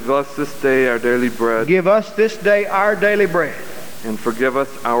 Give us this day our daily bread. Give us this day our daily bread. And forgive us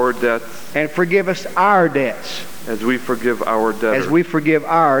our debts. And forgive us our debts. As we forgive our debtors. As we forgive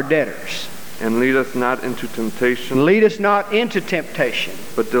our debtors. And lead us not into temptation. Lead us not into temptation.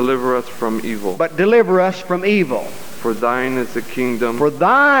 But deliver us from evil. But deliver us from evil. For thine is the kingdom. For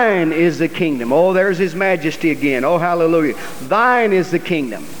thine is the kingdom. Oh, there's His majesty again. Oh, hallelujah. Thine is the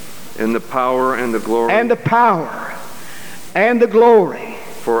kingdom. And the power and the glory. And the power and the glory.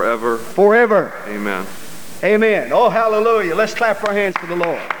 Forever. Forever. Amen. Amen. Oh, hallelujah. Let's clap our hands for the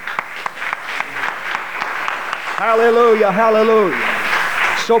Lord. Hallelujah. Hallelujah.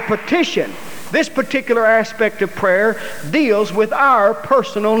 So petition, this particular aspect of prayer deals with our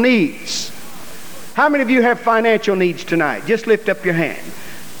personal needs. How many of you have financial needs tonight? Just lift up your hand.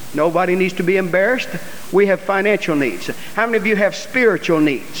 Nobody needs to be embarrassed. We have financial needs. How many of you have spiritual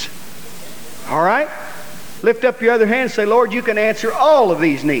needs? All right? Lift up your other hand and say, Lord, you can answer all of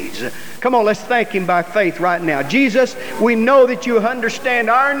these needs. Come on, let's thank Him by faith right now. Jesus, we know that you understand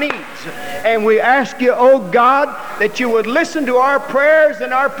our needs. And we ask you, oh God, that you would listen to our prayers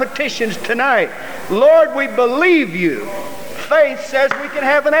and our petitions tonight. Lord, we believe you. Faith says we can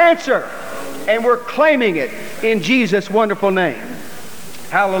have an answer. And we're claiming it in Jesus' wonderful name.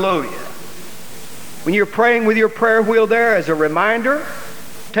 Hallelujah. When you're praying with your prayer wheel there, as a reminder,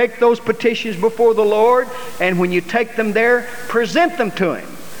 take those petitions before the Lord, and when you take them there, present them to Him.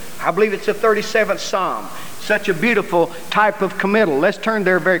 I believe it's the 37th Psalm. Such a beautiful type of committal. Let's turn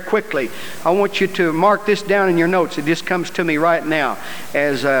there very quickly. I want you to mark this down in your notes. It just comes to me right now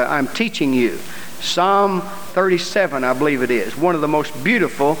as I'm teaching you. Psalm 37, I believe it is. One of the most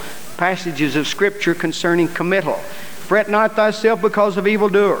beautiful passages of Scripture concerning committal. Fret not thyself because of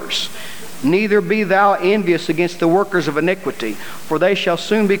evildoers. Neither be thou envious against the workers of iniquity, for they shall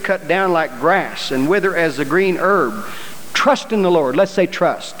soon be cut down like grass and wither as the green herb. Trust in the Lord. Let's say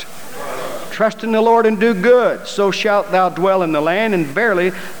trust. Trust in the Lord and do good. So shalt thou dwell in the land, and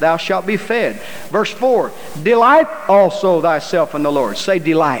verily thou shalt be fed. Verse 4, delight also thyself in the Lord. Say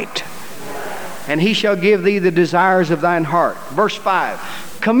delight. And He shall give thee the desires of thine heart. Verse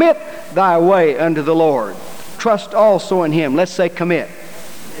 5, commit thy way unto the Lord. Trust also in Him. Let's say commit.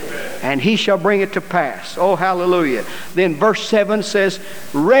 And He shall bring it to pass. Oh, hallelujah. Then verse 7 says,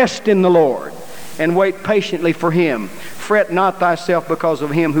 rest in the Lord and wait patiently for Him. Fret not thyself because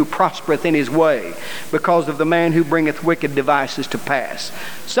of him who prospereth in his way, because of the man who bringeth wicked devices to pass.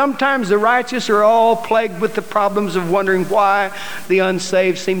 Sometimes the righteous are all plagued with the problems of wondering why the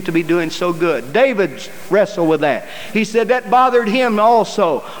unsaved seem to be doing so good. David wrestled with that. He said that bothered him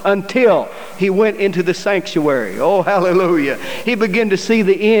also until he went into the sanctuary. Oh, hallelujah. He began to see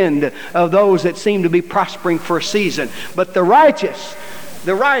the end of those that seem to be prospering for a season. But the righteous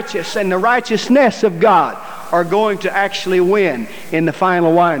and the righteousness of God are going to actually win in the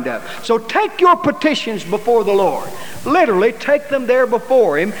final windup. So take your petitions before the Lord. Literally, take them there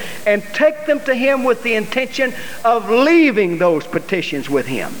before Him and take them to Him with the intention of leaving those petitions with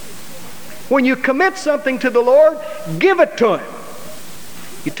Him. When you commit something to the Lord, give it to Him.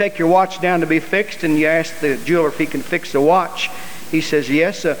 You take your watch down to be fixed and you ask the jeweler if he can fix the watch. He says,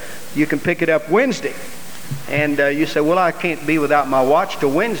 yes, you can pick it up Wednesday. And you say, well, I can't be without my watch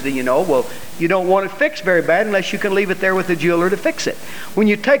till Wednesday, you know. Well, you don't want it fixed very bad unless you can leave it there with the jeweler to fix it. When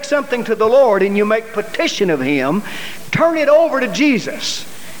you take something to the Lord and you make petition of Him, turn it over to Jesus.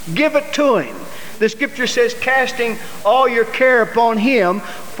 Give it to Him. The Scripture says, casting all your care upon Him,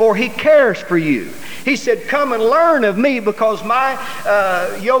 for He cares for you. He said, come and learn of me because my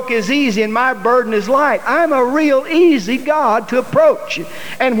yoke is easy and my burden is light. I'm a real easy God to approach.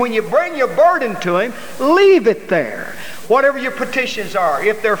 And when you bring your burden to Him, leave it there. Whatever your petitions are,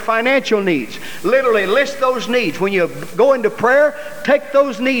 if they're financial needs, literally list those needs. When you go into prayer, take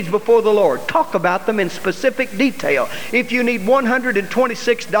those needs before the Lord. Talk about them in specific detail. If you need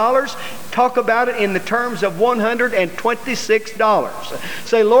 $126, talk about it in the terms of $126.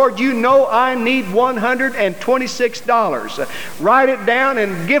 Say, Lord, you know I need $126. Write it down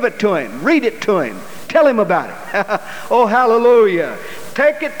and give it to Him. Read it to Him. Tell Him about it. Oh, hallelujah.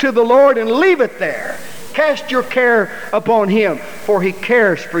 Take it to the Lord and leave it there. Cast your care upon Him, for He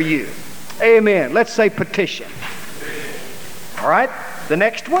cares for you. Amen. Let's say petition. All right. The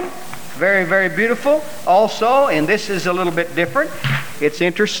next one, very, very beautiful. Also, and this is a little bit different, it's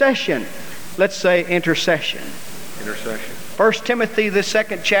intercession. Let's say intercession. Intercession. 1 Timothy, the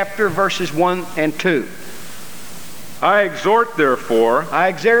 2nd chapter, verses 1 and 2. I exhort therefore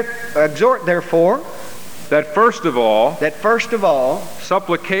that first of all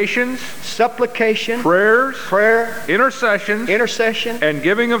supplications, prayers, intercession, and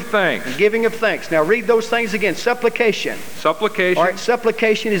giving of thanks. Now read those things again. Supplication. All right,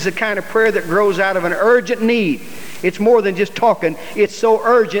 supplication is the kind of prayer that grows out of an urgent need. It's more than just talking. It's so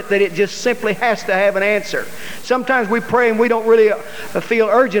urgent that it just simply has to have an answer. Sometimes we pray and we don't really feel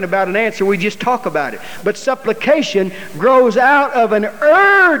urgent about an answer. We just talk about it. But supplication grows out of an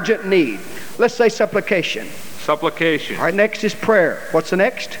urgent need. Let's say supplication. All right, next is prayer. What's the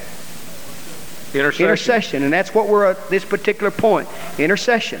next? Intercession. And that's what we're at this particular point.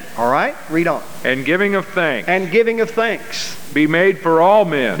 Intercession. All right, read on. And giving of thanks. Be made for all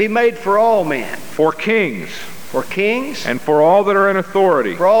men. For kings. And for all that are in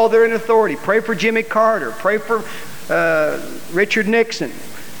authority. Pray for Jimmy Carter. Pray for Richard Nixon.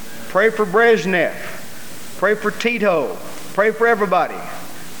 Pray for Brezhnev. Pray for Tito. Pray for everybody.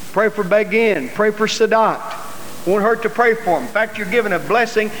 Pray for Begin. Pray for Sadat. Won't hurt to pray for them. In fact, you're given a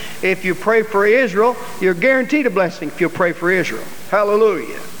blessing if you pray for Israel. You're guaranteed a blessing if you'll pray for Israel.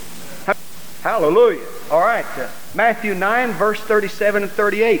 Hallelujah. Hallelujah. All right. Matthew 9, verse 37 and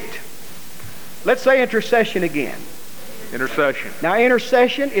 38. Let's say intercession again. Now,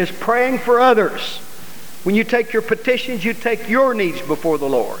 intercession is praying for others. When you take your petitions, you take your needs before the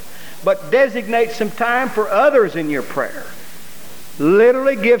Lord. But designate some time for others in your prayer.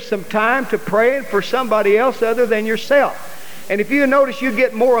 Literally give some time to praying for somebody else other than yourself. And if you notice, you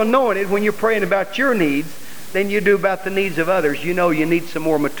get more anointed when you're praying about your needs than you do about the needs of others. You know you need some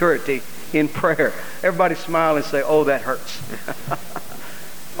more maturity in prayer. Everybody smile and say, oh, that hurts.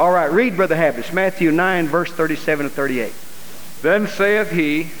 All right, read, Brother Habits, Matthew 9, verse 37 and 38. Then saith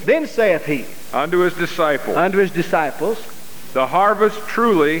he unto his disciples, the harvest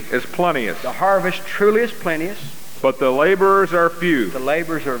truly is plenteous. But the laborers are few. The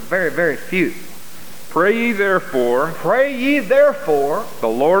laborers are very, very few. Pray ye therefore the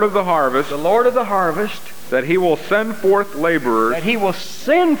Lord of the harvest, that He will send forth laborers,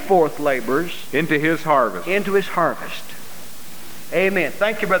 into His harvest. Amen.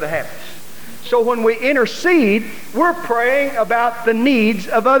 Thank you, Brother Happy. So when we intercede, we're praying about the needs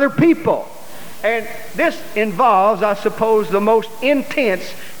of other people. And this involves, I suppose, the most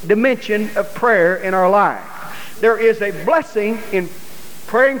intense dimension of prayer in our life. There is a blessing in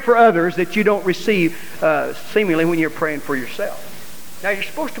praying for others that you don't receive seemingly when you're praying for yourself. Now, you're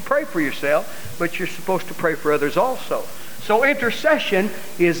supposed to pray for yourself, but you're supposed to pray for others also. So intercession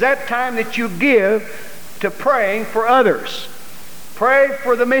is that time that you give to praying for others. Pray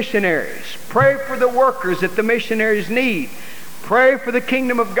for the missionaries. Pray for the workers that the missionaries need. Pray for the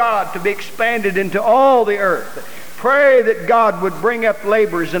kingdom of God to be expanded into all the earth. Pray that God would bring up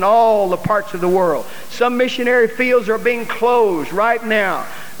laborers in all the parts of the world. Some missionary fields are being closed right now.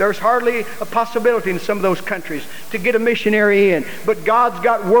 There's hardly a possibility in some of those countries to get a missionary in. But God's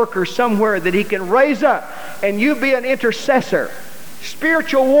got workers somewhere that He can raise up. And you be an intercessor.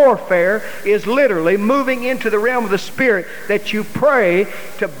 Spiritual warfare is literally moving into the realm of the Spirit, that you pray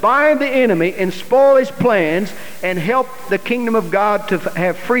to bind the enemy and spoil his plans and help the kingdom of God to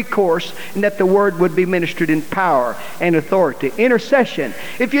have free course, and that the word would be ministered in power and authority. Intercession.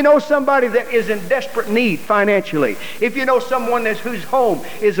 If you know somebody that is in desperate need financially, if you know someone whose home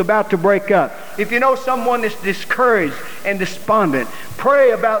is about to break up, if you know someone that's discouraged and despondent,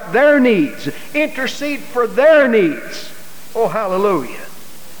 pray about their needs. Intercede for their needs. Oh, hallelujah.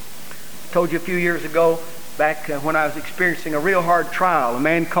 I told you a few years ago, back when I was experiencing a real hard trial, a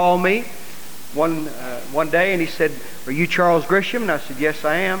man called me one day and he said, "Are you Charles Grisham?" And I said, "Yes,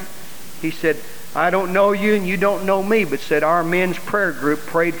 I am." He said, "I don't know you and you don't know me, but said our men's prayer group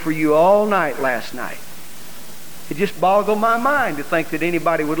prayed for you all night last night." It just boggled my mind to think that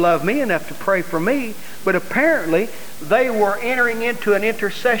anybody would love me enough to pray for me. But apparently they were entering into an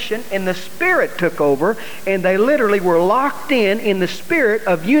intercession, and the Spirit took over, and they literally were locked in the spirit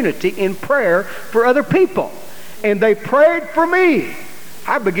of unity in prayer for other people. And they prayed for me.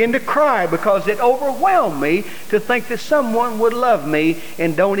 I began to cry because it overwhelmed me to think that someone would love me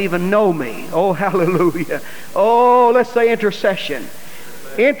and don't even know me. Oh, hallelujah. Oh, let's say intercession.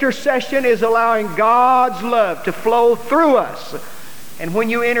 Intercession is allowing God's love to flow through us. And when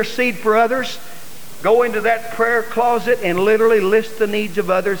you intercede for others, go into that prayer closet and literally list the needs of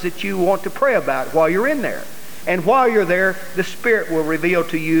others that you want to pray about while you're in there. And while you're there, the Spirit will reveal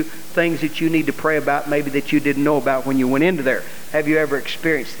to you things that you need to pray about, maybe that you didn't know about when you went into there. Have you ever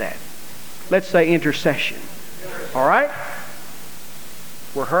experienced that? Let's say intercession. All right?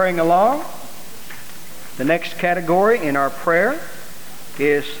 We're hurrying along. The next category in our prayer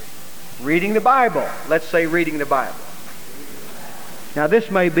is reading the Bible. Let's say reading the Bible. Now,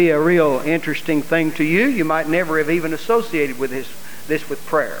 this may be a real interesting thing to you. You might never have even associated with this with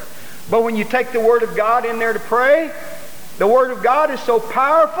prayer. But when you take the Word of God in there to pray, the Word of God is so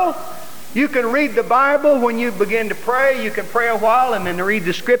powerful. You can read the Bible when you begin to pray. You can pray a while and then read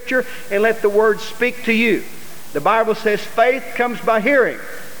the Scripture and let the Word speak to you. The Bible says faith comes by hearing.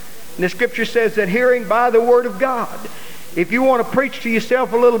 And the Scripture says that hearing by the Word of God. If you want to preach to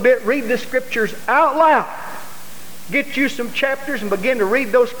yourself a little bit, read the Scriptures out loud. Get you some chapters and begin to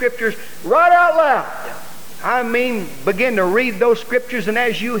read those Scriptures right out loud. I mean, begin to read those Scriptures, and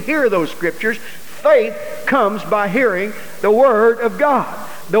as you hear those Scriptures, faith comes by hearing the Word of God.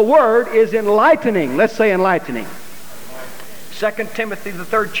 The Word is enlightening. Let's say enlightening. 2 Timothy, the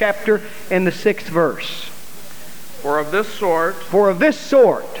 3rd chapter, and the 6th verse. For of this sort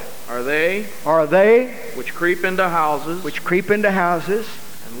are they which creep into houses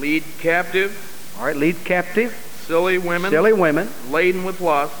and lead captive silly women laden with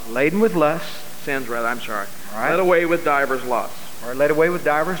lust sins rather I'm sorry all right. led away with divers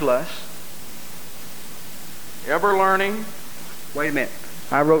lusts ever learning. Wait a minute,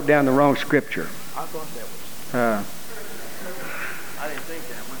 I wrote down the wrong scripture. I thought that was I didn't think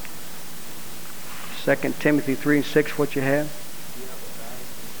that one. 2 Timothy 3 and 6, what you have?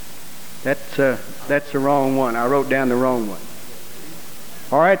 That's the wrong one. I wrote down the wrong one.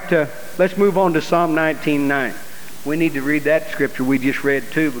 All right, let's move on to Psalm 19:9. We need to read that scripture we just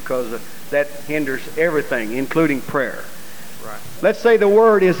read too, because that hinders everything, including prayer. Right. Let's say the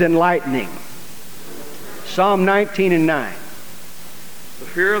word is enlightening. Psalm 19 and 9. The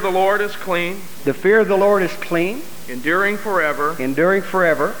fear of the Lord is clean. The fear of the Lord is clean. Enduring forever.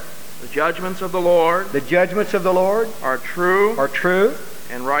 The judgments of the Lord are true.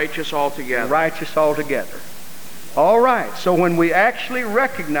 And righteous altogether. All right, so when we actually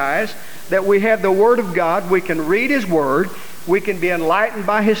recognize that we have the Word of God, we can read His Word, we can be enlightened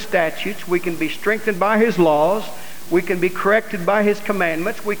by His statutes, we can be strengthened by His laws, we can be corrected by His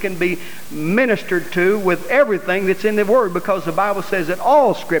commandments, we can be ministered to with everything that's in the Word, because the Bible says that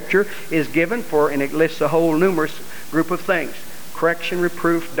all Scripture is given for, and it lists a whole numerous group of things: correction,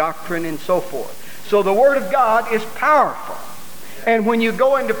 reproof, doctrine, and so forth. So the Word of God is powerful. And when you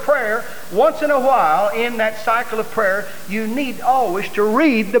go into prayer, once in a while in that cycle of prayer, you need always to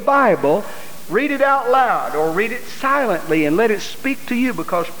read the Bible. Read it out loud or read it silently and let it speak to you,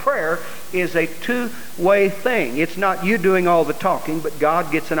 because prayer is a two-way thing. It's not you doing all the talking, but God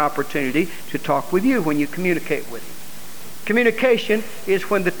gets an opportunity to talk with you when you communicate with Him. Communication is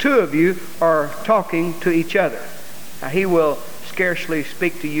when the two of you are talking to each other. Now, He will scarcely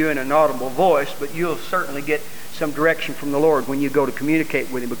speak to you in an audible voice, but you'll certainly get some direction from the Lord when you go to communicate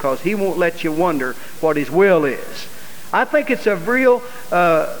with Him, because He won't let you wonder what His will is. I think it's a real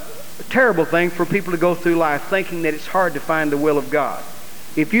terrible thing for people to go through life thinking that it's hard to find the will of God.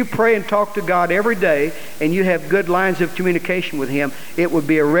 If you pray and talk to God every day and you have good lines of communication with Him, it would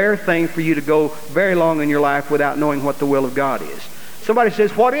be a rare thing for you to go very long in your life without knowing what the will of God is. Somebody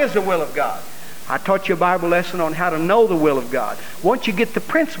says, what is the will of God? I taught you a Bible lesson on how to know the will of God. Once you get the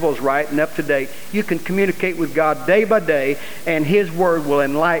principles right and up to date, you can communicate with God day by day, and His Word will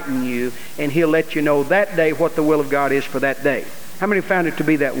enlighten you, and He'll let you know that day what the will of God is for that day. How many found it to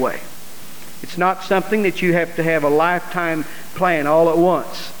be that way? It's not something that you have to have a lifetime plan all at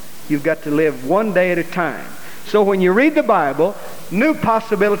once. You've got to live one day at a time. So when you read the Bible, new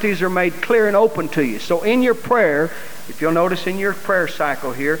possibilities are made clear and open to you. So in your prayer, if you'll notice in your prayer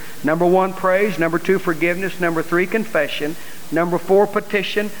cycle here, number 1, praise. Number 2, forgiveness. Number 3, confession. Number 4,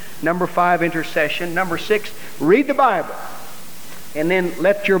 petition. Number 5, intercession. Number 6, read the Bible. And then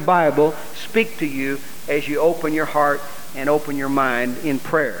let your Bible speak to you as you open your heart and open your mind in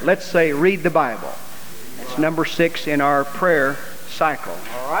prayer. Let's say, read the Bible. That's number 6 in our prayer cycle.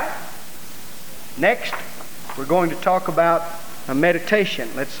 All right? Next, we're going to talk about a meditation.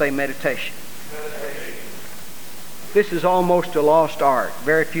 Let's say meditation. This is almost a lost art.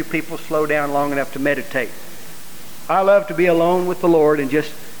 Very few people slow down long enough to meditate. I love to be alone with the Lord and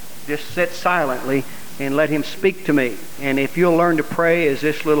just sit silently and let Him speak to me. And if you'll learn to pray as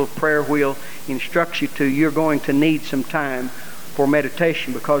this little prayer wheel instructs you to, you're going to need some time for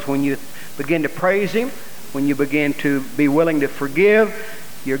meditation, because when you begin to praise Him, when you begin to be willing to forgive,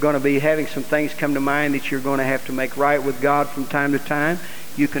 you're going to be having some things come to mind that you're going to have to make right with God from time to time.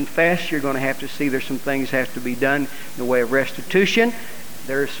 You confess, you're going to have to see there's some things have to be done in the way of restitution.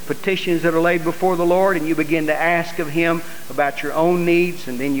 There's petitions that are laid before the Lord, and you begin to ask of Him about your own needs,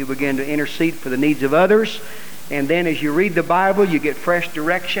 and then you begin to intercede for the needs of others. And then as you read the Bible, you get fresh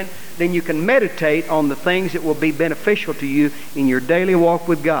direction. Then you can meditate on the things that will be beneficial to you in your daily walk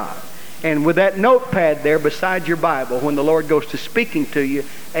with God. And with that notepad there beside your Bible, when the Lord goes to speaking to you,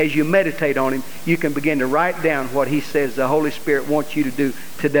 as you meditate on Him, you can begin to write down what He says the Holy Spirit wants you to do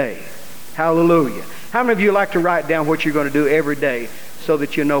today. Hallelujah. How many of you like to write down what you're going to do every day so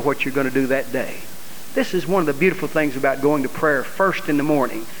that you know what you're going to do that day? This is one of the beautiful things about going to prayer first in the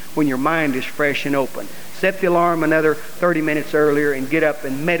morning when your mind is fresh and open. Set the alarm another 30 minutes earlier and get up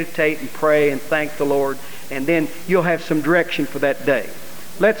and meditate and pray and thank the Lord, and then you'll have some direction for that day.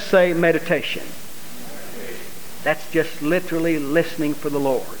 Let's say meditation. That's just literally listening for the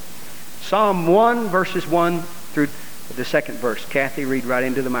Lord. Psalm 1, verses 1 through the second verse. Kathy, read right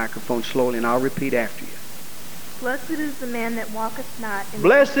into the microphone slowly, and I'll repeat after you. Blessed is the man that walketh not in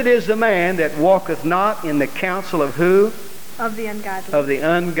Blessed is the man that walketh not in the counsel of who? Of the ungodly. Of the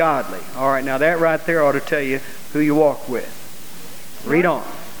ungodly. All right, now that right there ought to tell you who you walk with. Read on.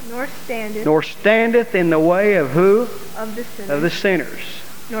 Nor standeth in the way of who? Of the sinners. Of the sinners.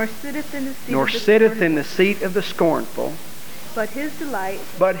 Nor sitteth in the seat Nor of the sitteth scornful. in the seat of the scornful. But his delight.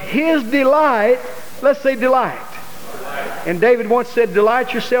 But his delight, let's say delight. And David once said,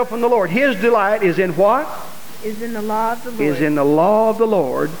 delight yourself in the Lord. His delight is in what? Is in the law of the Lord. Is in the law of the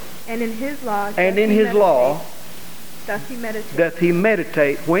Lord. And in His law. And in His law. Doth he meditate. Doth he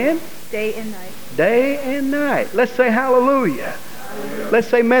meditate when? Day and night. Day and night. Let's say hallelujah. Let's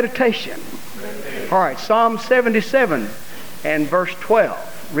say meditation. All right, Psalm 77 and verse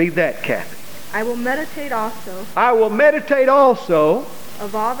 12. Read that, Kathy. I will meditate also. I will meditate also.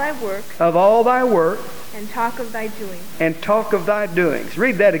 Of all thy work. Of all thy work. And talk of thy doings. And talk of thy doings.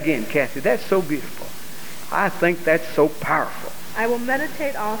 Read that again, Kathy. That's so beautiful. I think that's so powerful. I will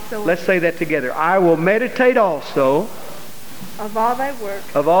meditate also. Let's say that together. I will meditate also. Of all thy work.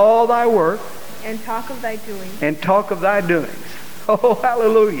 Of all thy work. And talk of thy doings. And talk of thy doings. Oh,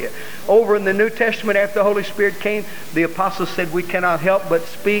 hallelujah. Over in the New Testament, after the Holy Spirit came, the apostles said we cannot help but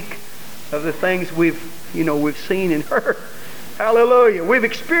speak of the things we've seen and heard. Hallelujah. We've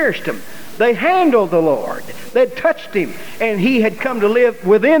experienced them. They handled the Lord. They'd touched Him, and He had come to live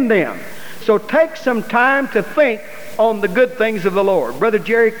within them. So take some time to think on the good things of the Lord. Brother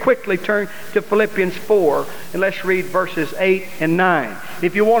Jerry, quickly turn to Philippians 4, and let's read verses 8 and 9.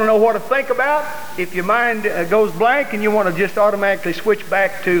 If you want to know what to think about, if your mind goes blank and you want to just automatically switch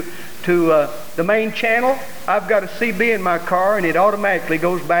back to the main channel, I've got a CB in my car, and it automatically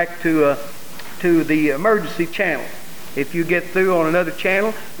goes back to the emergency channel. If you get through on another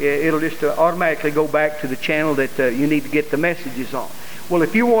channel, it'll just automatically go back to the channel that you need to get the messages on. Well,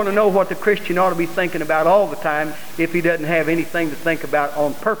 if you want to know what the Christian ought to be thinking about all the time, if he doesn't have anything to think about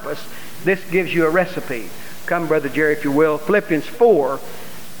on purpose, this gives you a recipe. Come, Brother Jerry, if you will. Philippians 4,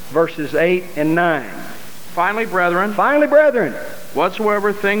 verses 8 and 9. Finally, brethren.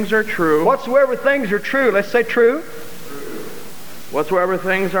 Whatsoever things are true. Let's say true. Whatsoever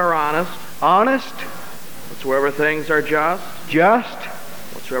things are honest. Whatsoever things are just.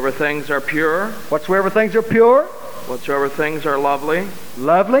 Whatsoever things are pure. Whatsoever things are lovely.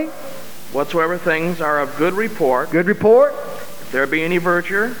 Lovely. Whatsoever things are of good report. Good report. If If there be any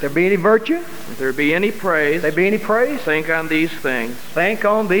virtue, If there be any virtue, if there be any praise, if there be any praise, think on these things. think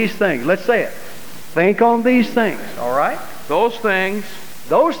on these things. Let's say it. Think on these things. All right? Those things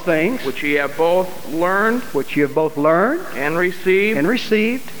Those things which ye have both learned which you have both learned and received and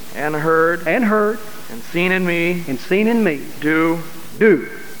received and heard and seen in me, seen in me, do.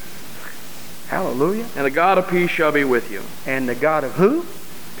 Hallelujah. And the God of peace shall be with you. And the God of who?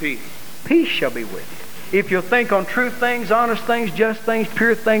 Peace. Peace shall be with you. If you'll think on true things, honest things, just things,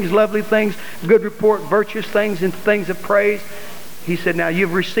 pure things, lovely things, good report, virtuous things, and things of praise. He said, now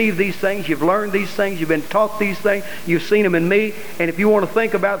you've received these things, you've learned these things, you've been taught these things, you've seen them in me, and if you want to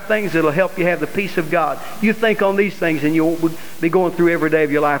think about things that'll help you have the peace of God, you think on these things and you won't be going through every day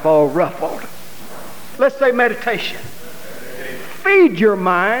of your life all ruffled. Let's say meditation. Feed your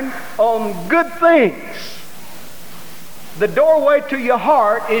mind on good things. The doorway to your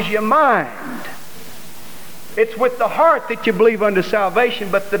heart is your mind. It's with the heart that you believe unto salvation,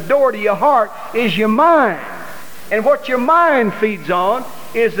 but the door to your heart is your mind. And what your mind feeds on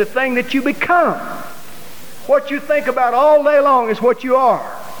is the thing that you become. What you think about all day long is what you are.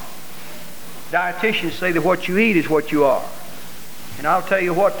 Dietitians say that what you eat is what you are. And I'll tell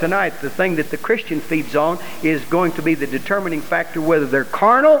you what, tonight, the thing that the Christian feeds on is going to be the determining factor whether they're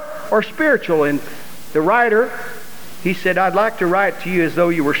carnal or spiritual. And the writer, he said, I'd like to write to you as though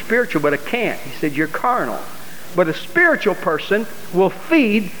you were spiritual, but I can't. He said, you're carnal. But a spiritual person will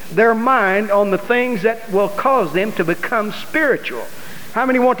feed their mind on the things that will cause them to become spiritual. How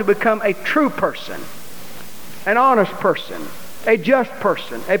many want to become a true person, an honest person, a just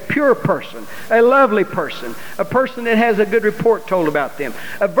person, a pure person, a lovely person, a person that has a good report told about them,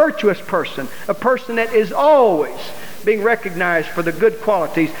 a virtuous person, a person that is always being recognized for the good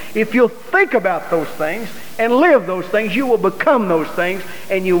qualities? If you'll think about those things and live those things, you will become those things,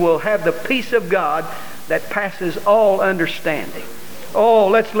 and you will have the peace of God that passes all understanding. Oh,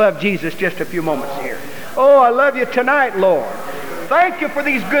 let's love Jesus just a few moments here. Oh, I love you tonight, Lord. Thank you for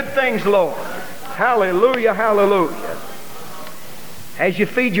these good things, Lord. Hallelujah, hallelujah. As you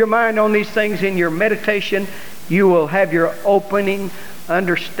feed your mind on these things in your meditation, you will have your opening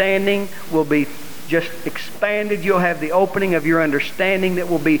understanding will be just expanded. You'll have the opening of your understanding that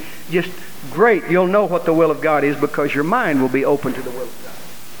will be just great. You'll know what the will of God is because your mind will be open to the will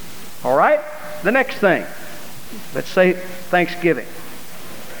of God. All right? The next thing, let's say Thanksgiving.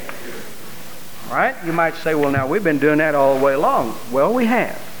 All right? You might say, well, now, we've been doing that all the way along. Well, we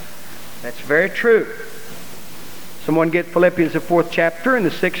have. That's very true. Someone get Philippians, the 4th chapter, and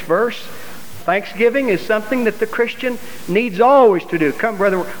the 6th verse. Thanksgiving is something that the Christian needs always to do. Come,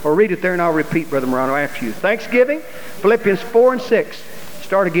 brother, or read it there, and I'll repeat, Brother Morano, after you. Thanksgiving, Philippians 4 and 6.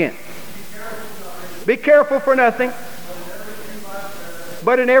 Start again. Be careful for nothing,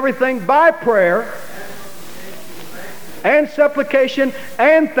 but in everything by prayer and supplication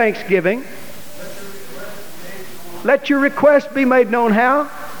and thanksgiving, let your requests be made known how?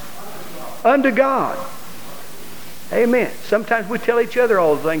 Unto God. Amen. Sometimes we tell each other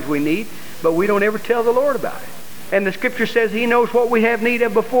all the things we need, but we don't ever tell the Lord about it. And the Scripture says He knows what we have need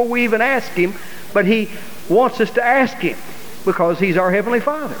of before we even ask Him, but He wants us to ask Him because He's our Heavenly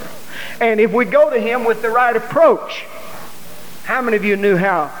Father. And if we go to Him with the right approach, how many of you knew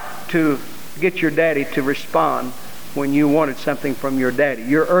how to get your daddy to respond when you wanted something from your daddy,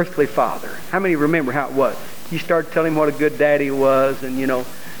 your earthly father? How many remember how it was? You started telling him what a good daddy he was, and you know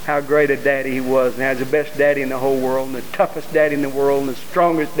how great a daddy he was, and how he's the best daddy in the whole world, and the toughest daddy in the world, and the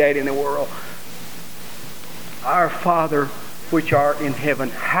strongest daddy in the world. Our Father which art in heaven,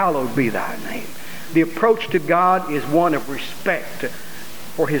 hallowed be thy name. The approach to God is one of respect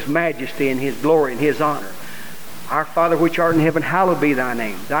for His majesty and His glory and His honor. Our Father which art in heaven, hallowed be thy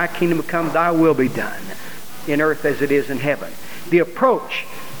name. Thy kingdom come, thy will be done in earth as it is in heaven. The approach.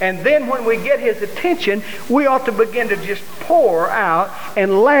 And then when we get His attention, we ought to begin to just pour out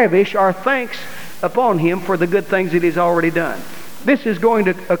and lavish our thanks upon Him for the good things that He's already done. This is going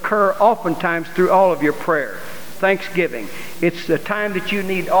to occur oftentimes through all of your prayer. Thanksgiving. It's the time that you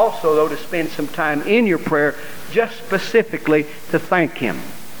need also, though, to spend some time in your prayer just specifically to thank Him.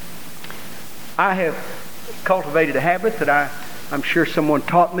 I have cultivated a habit that I'm sure someone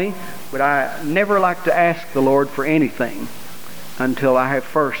taught me, but I never like to ask the Lord for anything until I have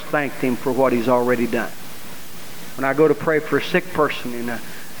first thanked Him for what He's already done. When I go to pray for a sick person and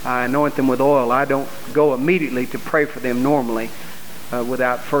I anoint them with oil, I don't go immediately to pray for them normally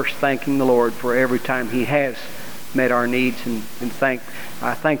without first thanking the Lord for every time He has met our needs, and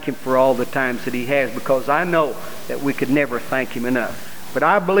I thank Him for all the times that He has, because I know that we could never thank Him enough. But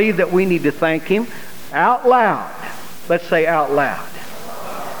I believe that we need to thank Him out loud. Let's say out loud.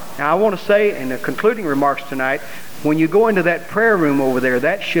 Now I want to say in the concluding remarks tonight, when you go into that prayer room over there,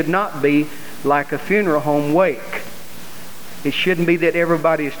 that should not be like a funeral home wake. It shouldn't be that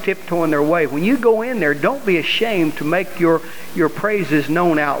everybody is tiptoeing their way. When you go in there, don't be ashamed to make your praises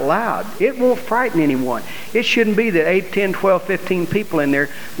known out loud. It won't frighten anyone. It shouldn't be that 8, 10, 12, 15 people in there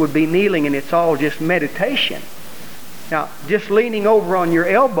would be kneeling and it's all just meditation. Now, just leaning over on your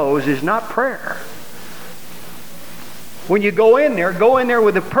elbows is not prayer. When you go in there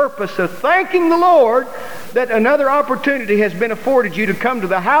with the purpose of thanking the Lord that another opportunity has been afforded you to come to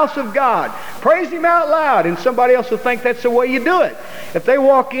the house of God. Praise Him out loud, and somebody else will think that's the way you do it. If they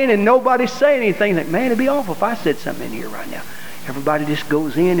walk in and nobody's saying anything, they think, man, it'd be awful if I said something in here right now. Everybody just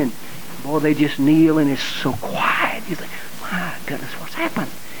goes in and, boy, they just kneel and it's so quiet. You think, my goodness, what's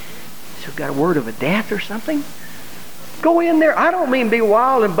happened? So got a word of a death or something? Go in there. I don't mean be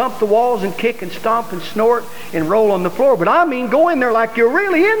wild and bump the walls and kick and stomp and snort and roll on the floor, but I mean go in there like you're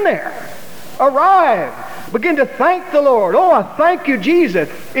really in there. Arrive. Begin to thank the Lord. Oh, I thank you, Jesus.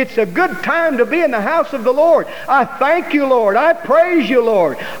 It's a good time to be in the house of the Lord. I thank you, Lord. I praise you,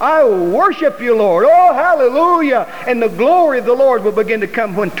 Lord. I worship you, Lord. Oh, hallelujah. And the glory of the Lord will begin to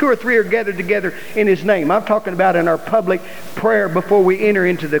come when 2 or 3 are gathered together in His name. I'm talking about in our public prayer before we enter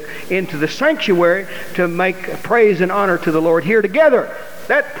into the sanctuary to make praise and honor to the Lord here together.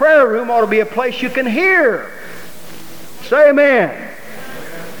 That prayer room ought to be a place you can hear. Say amen.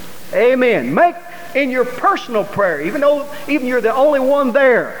 Amen. Make in your personal prayer, even you're the only one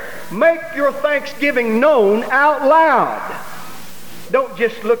there, make your thanksgiving known out loud. Don't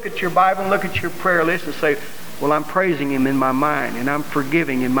just look at your Bible and look at your prayer list and say, well, I'm praising Him in my mind, and I'm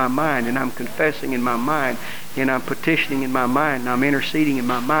forgiving in my mind, and I'm confessing in my mind, and I'm petitioning in my mind, and I'm interceding in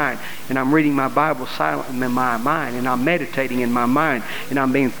my mind, and I'm reading my Bible silently in my mind, and I'm meditating in my mind, and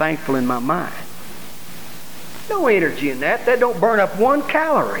I'm being thankful in my mind. No energy in that. That don't burn up 1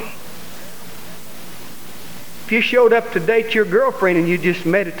 calorie. If you showed up to date your girlfriend and you just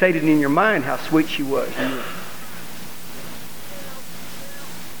meditated in your mind how sweet she was,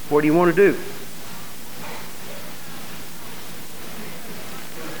 what do you want to do?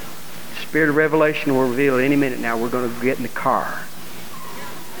 The Spirit of revelation will reveal at any minute now. We're going to get in the car.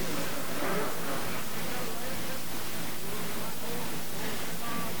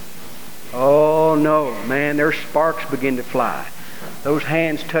 Oh no, man, their sparks begin to fly. Those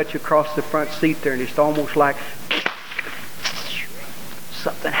hands touch across the front seat there, and it's almost like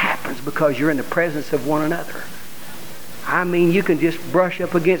something happens because you're in the presence of one another. I mean, you can just brush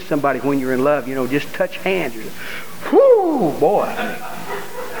up against somebody when you're in love, just touch hands. Whoo, boy.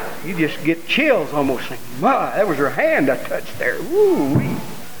 You just get chills almost. Think, my, that was her hand I touched there. Woo-wee.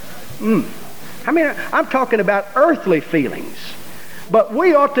 I mean, I'm talking about earthly feelings. But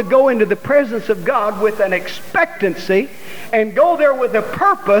we ought to go into the presence of God with an expectancy and go there with a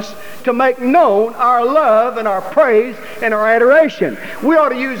purpose to make known our love and our praise and our adoration. We ought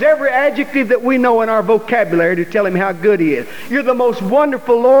to use every adjective that we know in our vocabulary to tell Him how good He is. You're the most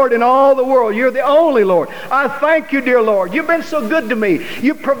wonderful Lord in all the world. You're the only Lord. I thank you, dear Lord. You've been so good to me.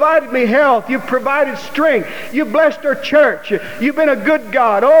 You've provided me health. You've provided strength. You've blessed our church. You've been a good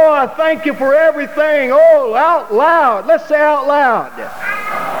God. Oh, I thank you for everything. Oh, out loud. Let's say out loud.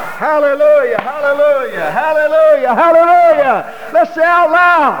 Hallelujah, hallelujah, hallelujah, hallelujah. Let's say out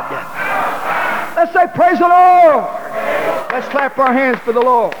loud. Let's say praise the Lord. Let's clap our hands for the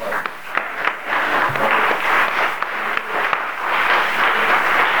Lord.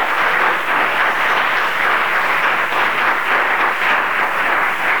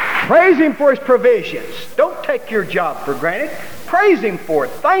 Praise Him for His provisions. Don't take your job for granted. Praise Him for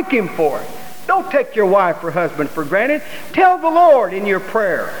it. Thank Him for it. Don't take your wife or husband for granted. Tell the Lord in your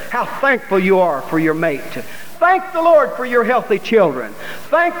prayer how thankful you are for your mate. Thank the Lord for your healthy children.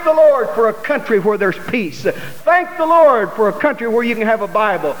 Thank the Lord for a country where there's peace. Thank the Lord for a country where you can have a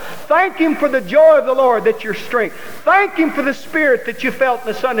Bible. Thank Him for the joy of the Lord that's your strength. Thank Him for the Spirit that you felt in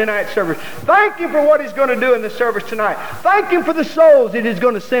the Sunday night service. Thank Him for what He's going to do in the service tonight. Thank Him for the souls that He's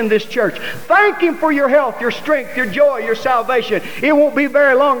going to send this church. Thank Him for your health, your strength, your joy, your salvation. It won't be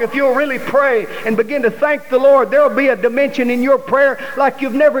very long if you'll really pray and begin to thank the Lord. There'll be a dimension in your prayer like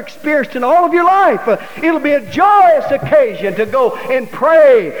you've never experienced in all of your life. It'll be a joyous occasion to go and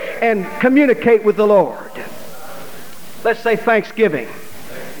pray and communicate with the Lord. Let's say thanksgiving.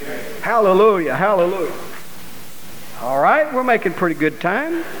 Hallelujah, hallelujah. All right, we're making pretty good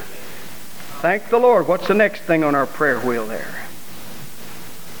time. Thank the Lord. What's the next thing on our prayer wheel there?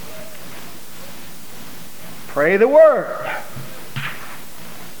 Pray the Word.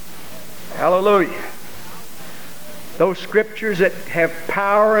 Hallelujah. Those scriptures that have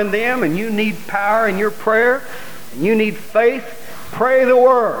power in them, and you need power in your prayer, and you need faith, Pray the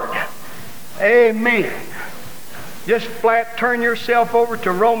Word. Amen. Just flat turn yourself over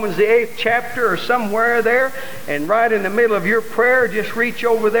to Romans the 8th chapter or somewhere there, and right in the middle of your prayer, just reach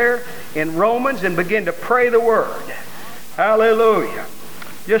over there in Romans and begin to pray the Word. Hallelujah.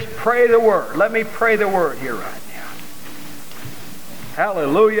 Just pray the Word. Let me pray the Word here right now.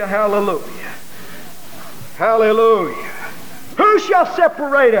 Hallelujah, hallelujah. Hallelujah. Who shall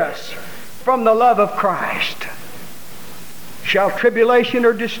separate us from the love of Christ? Shall tribulation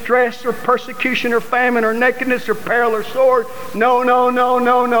or distress or persecution or famine or nakedness or peril or sword? No, no, no,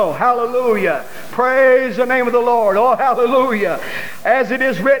 no, no. Hallelujah. Praise the name of the Lord. Oh, hallelujah. As it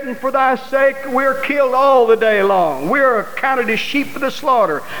is written, for thy sake we're killed all the day long. We are accounted as sheep for the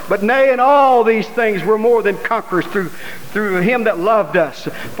slaughter. But nay, in all these things we're more than conquerors through him that loved us.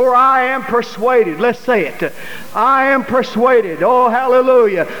 For I am persuaded. Let's say it. I am persuaded. Oh,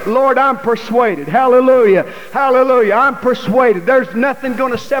 hallelujah. Lord, I'm persuaded. Hallelujah. Hallelujah. I'm persuaded. There's nothing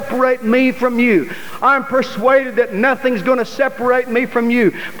going to separate me from you. I'm persuaded that nothing's going to separate me from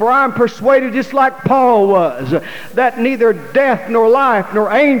you. For I'm persuaded, just like Paul was, that neither death nor life,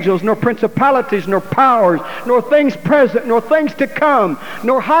 nor angels, nor principalities, nor powers, nor things present, nor things to come,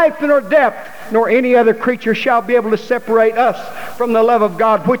 nor height nor depth, nor any other creature shall be able to separate us from the love of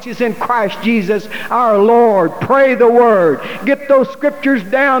God which is in Christ Jesus our Lord. Pray the Word. Get those scriptures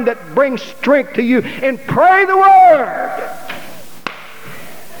down that bring strength to you, and pray the Word.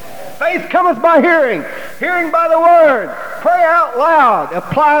 Faith cometh by hearing, hearing by the Word. Pray out loud.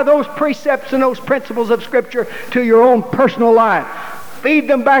 Apply those precepts and those principles of Scripture to your own personal life. Feed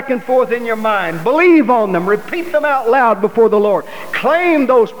them back and forth in your mind. Believe on them. Repeat them out loud before the Lord. Claim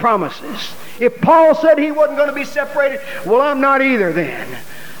those promises. If Paul said he wasn't going to be separated, well, I'm not either then.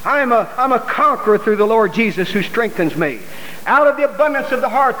 I'm a conqueror through the Lord Jesus who strengthens me. Out of the abundance of the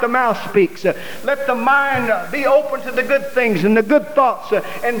heart, the mouth speaks. Let the mind be open to the good things and the good thoughts,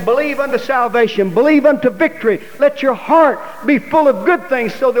 and believe unto salvation. Believe unto victory. Let your heart be full of good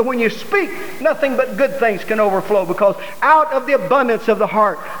things, so that when you speak, nothing but good things can overflow, because out of the abundance of the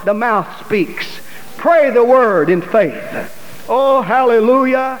heart, the mouth speaks. Pray the Word in faith. Oh,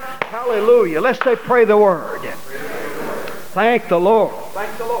 hallelujah, hallelujah. Let's say pray the Word. Thank the Lord.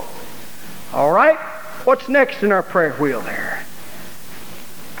 Thank the Lord. All right. What's next in our prayer wheel there?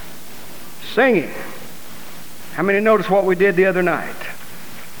 Singing. How many noticed what we did the other night?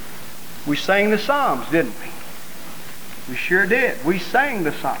 We sang the Psalms, didn't we? We sure did. We sang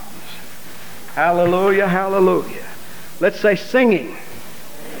the Psalms. Hallelujah, hallelujah. Let's say singing.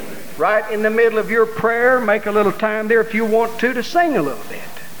 Right in the middle of your prayer, make a little time there if you want to sing a little bit.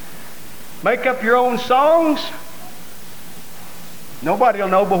 Make up your own songs. Nobody will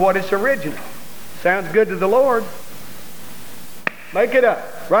know but what it's original. Sounds good to the Lord. Make it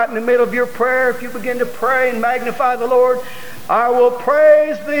up. Right in the middle of your prayer, if you begin to pray and magnify the Lord, I will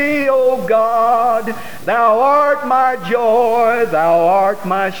praise thee, O God. Thou art my joy. Thou art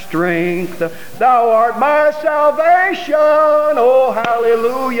my strength. Thou art my salvation. Oh,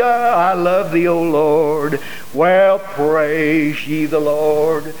 hallelujah. I love thee, O Lord. Well, praise ye the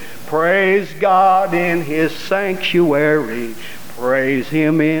Lord. Praise God in his sanctuary. Praise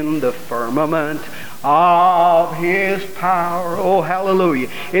him in the firmament of his power. Oh, hallelujah.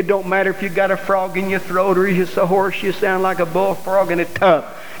 It don't matter if you got a frog in your throat or you're so hoarse you sound like a bullfrog in a tub.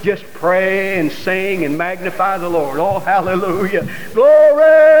 Just pray and sing and magnify the Lord. Oh, hallelujah.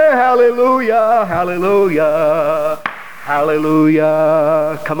 Glory, hallelujah, hallelujah.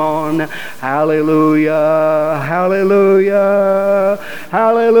 Hallelujah. Come on. Hallelujah. Hallelujah.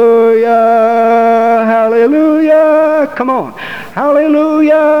 Hallelujah. Hallelujah. Come on.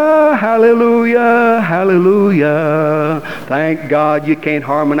 Hallelujah. Hallelujah. Hallelujah. Thank God you can't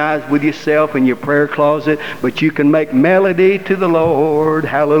harmonize with yourself in your prayer closet, but you can make melody to the Lord.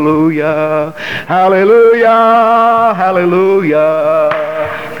 Hallelujah. Hallelujah. Hallelujah.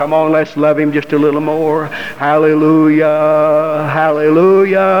 Come on, let's love him just a little more. Hallelujah.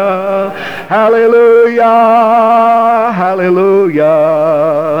 Hallelujah. Hallelujah.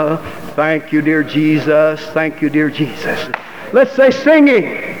 Hallelujah. Thank you, dear Jesus. Thank you, dear Jesus. Let's say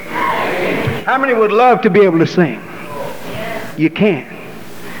singing. How many would love to be able to sing? You can.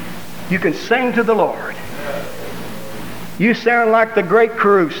 You can sing to the Lord. You sound like the great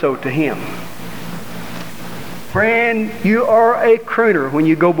Caruso to him. Friend, you are a crooner when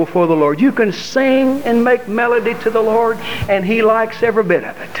you go before the Lord. You can sing and make melody to the Lord, and he likes every bit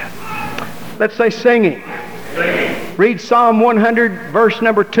of it. Let's say singing. Read Psalm 100, verse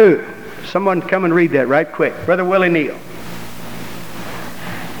number 2. Someone come and read that right quick. Brother Willie Neal.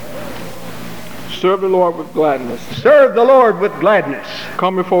 Serve the Lord with gladness. Serve the Lord with gladness.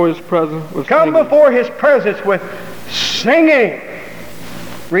 Come before his presence with Come singing. before his presence with singing.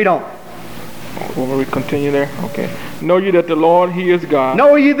 Read on. Will we continue there? Okay. Know ye that the Lord, He is God.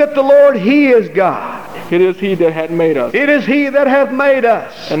 Know ye that the Lord, He is God. It is He that hath made us, It is He that hath made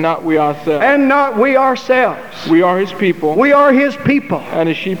us, and not we ourselves. and not we ourselves. We are His people, We are His people, and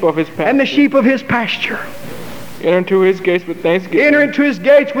the sheep of His pasture. and the sheep of His pasture. Enter into His gates with thanksgiving, Enter into His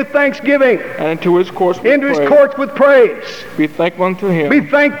gates with thanksgiving, and into His courts with into His praise. courts with praise. Be thankful unto Him, Be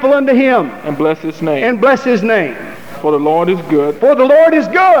thankful unto Him, and bless His name. and bless His name. For the Lord is good. For the Lord is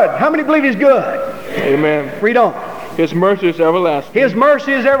good. How many believe He's good? Amen. Read on. His mercy is everlasting, His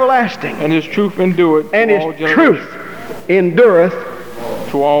mercy is everlasting, and His truth endureth and to His all generations. truth endureth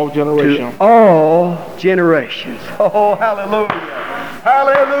To all generations. to all generations. Oh, hallelujah.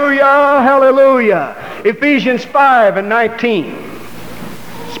 Hallelujah. Hallelujah. Ephesians 5:19.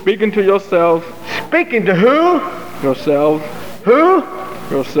 Speaking to yourselves, Speaking to who? yourselves, Who?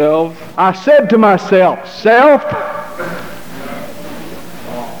 yourselves, I said to myself, self.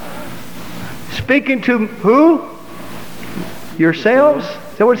 Speaking to who? Yourselves?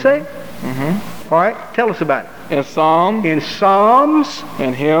 Is that what it say? All right, tell us about it. and psalms, In Psalms.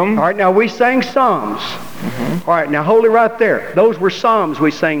 and hymns, All right, now we sang Psalms. All right, now hold it right there. Those were Psalms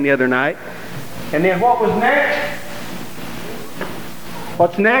we sang the other night. And then what was next?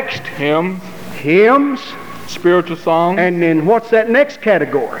 What's next? hymns, Hymns. spiritual songs, And then what's that next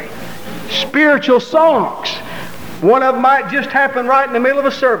category? Spiritual songs. One of them might just happen right in the middle of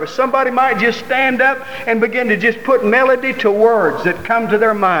a service. Somebody might just stand up and begin to just put melody to words that come to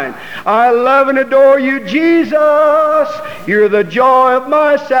their mind. I love and adore you, Jesus. You're the joy of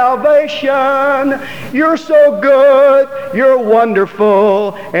my salvation. You're so good. You're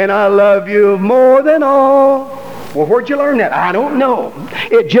wonderful. And I love you more than all. Well, where'd you learn that? I don't know.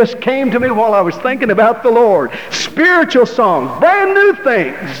 It just came to me while I was thinking about the Lord. Spiritual songs, brand new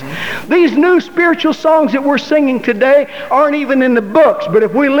things. These new spiritual songs that we're singing today aren't even in the books, but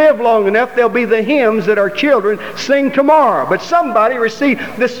if we live long enough, they'll be the hymns that our children sing tomorrow. But somebody received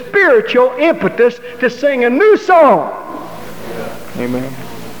the spiritual impetus to sing a new song. amen.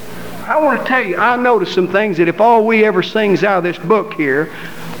 I want to tell you, I noticed some things that if all we ever sings out of this book here,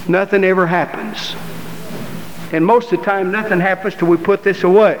 nothing ever happens. And most of the time, nothing happens till we put this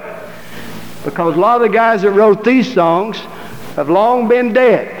away. Because a lot of the guys that wrote these songs have long been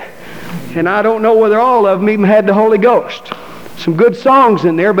dead. And I don't know whether all of them even had the Holy Ghost. Some good songs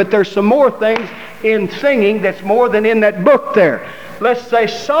in there, but there's some more things in singing that's more than in that book there. Let's say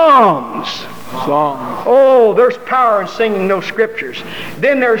Psalms. Songs, Oh, there's power in singing those scriptures.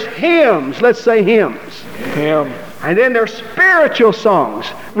 Then there's hymns. Let's say hymns. hymns, And then there's spiritual songs.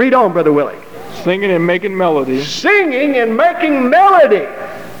 Read on, Brother Willie. singing and making melody Singing and making melody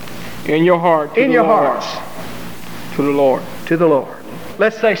in your heart to in the your Lord, hearts to the Lord. to the Lord.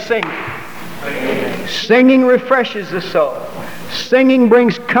 Let's say singing. Singing refreshes the soul. Singing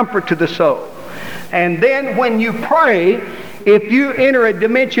brings comfort to the soul. And then when you pray, if you enter a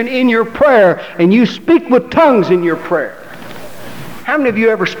dimension in your prayer and you speak with tongues in your prayer. How many of you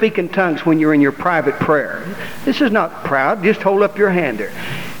ever speak in tongues when you're in your private prayer? This is not proud. Just hold up your hand there.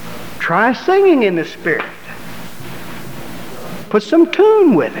 Try singing in the Spirit. Put some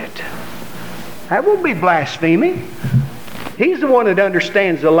tune with it. That won't be blaspheming. He's the one that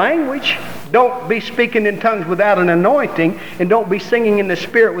understands the language. Don't be speaking in tongues without an anointing, and don't be singing in the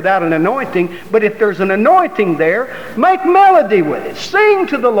Spirit without an anointing. But if there's an anointing there, make melody with it. Sing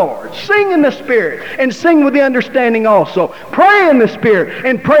to the Lord. Sing in the Spirit, and sing with the understanding also. Pray in the Spirit,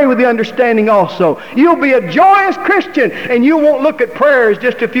 and pray with the understanding also. You'll be a joyous Christian, and you won't look at prayer as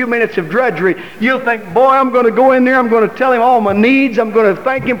just a few minutes of drudgery. You'll think, boy, I'm going to go in there, I'm going to tell Him all my needs, I'm going to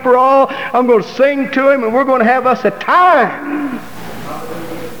thank Him for all, I'm going to sing to Him, and we're going to have us a time.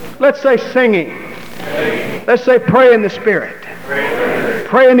 Let's say singing. Let's say pray in the Spirit.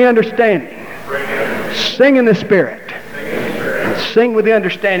 Pray in the understanding. Sing in the Spirit. And sing with the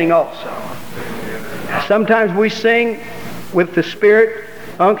understanding also. Sometimes we sing with the Spirit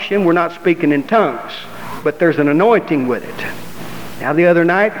unction. We're not speaking in tongues, but there's an anointing with it. Now the other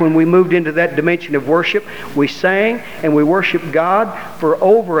night when we moved into that dimension of worship, we sang and we worshiped God for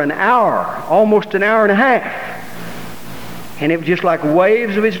over an hour, almost an hour and a half. And it was just like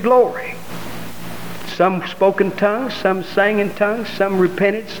waves of His glory. Some spoke in tongues, some sang in tongues, some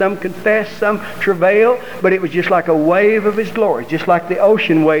repented, some confessed, some travailed. But it was just like a wave of His glory, just like the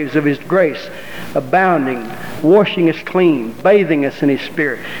ocean waves of His grace, abounding, washing us clean, bathing us in His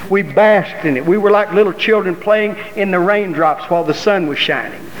Spirit. We basked in it. We were like little children playing in the raindrops while the sun was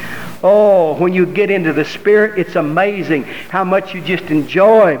shining. Oh, when you get into the Spirit, it's amazing how much you just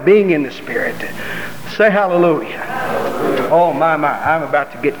enjoy being in the Spirit. Say hallelujah. Oh, my, I'm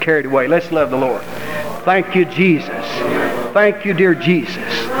about to get carried away. Let's love the Lord. Thank you, Jesus. Thank you, dear Jesus.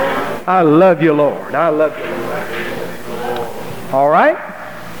 I love you, Lord. I love you, Lord. All right.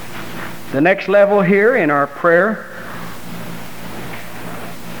 The next level here in our prayer,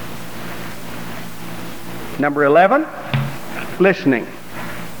 number 11, listening.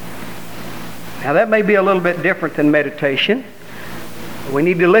 Now that may be a little bit different than meditation. We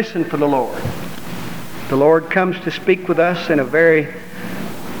need to listen for the Lord. The Lord comes to speak with us in a very,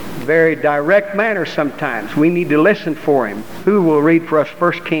 very direct manner sometimes. We need to listen for Him. Who will read for us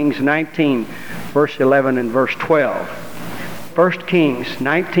 1 Kings 19, verse 11 and verse 12? 1 Kings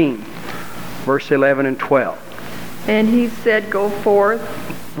 19, verse 11 and 12. And he said, go forth.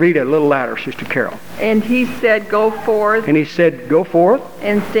 Read it a little louder, Sister Carol. And he said, go forth. And he said, go forth.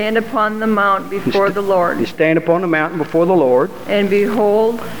 And stand upon the mount before the Lord. And stand upon the mountain before the Lord. And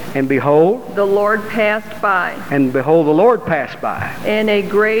behold. And behold. The Lord passed by. And behold, the Lord passed by. And a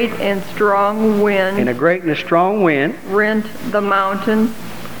great and strong wind. And a great and a strong wind. Rent the mountain.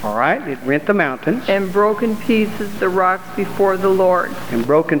 All right, it rent the mountains. And broke in pieces the rocks before the Lord. And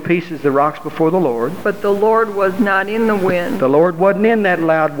broke in pieces the rocks before the Lord. But the Lord was not in the wind. The Lord wasn't in that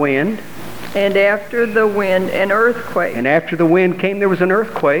loud wind. And after the wind, an earthquake. And after the wind came, there was an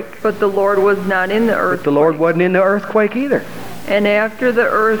earthquake. But the Lord was not in the earthquake. But the Lord wasn't in the earthquake either. And after the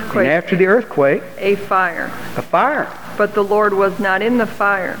earthquake. And after the earthquake. A fire. A fire. But the Lord was not in the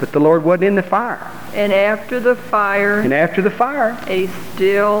fire. But the Lord wasn't in the fire. And after the fire. And after the fire. A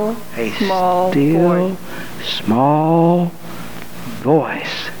still, small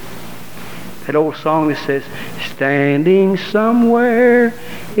voice. That old song that says, standing somewhere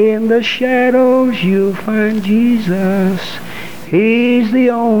in the shadows you'll find Jesus. He's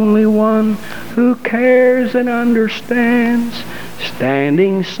the only one who cares and understands.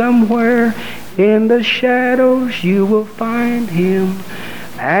 Standing somewhere in the shadows you will find Him,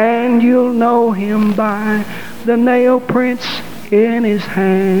 and you'll know Him by the nail prints in His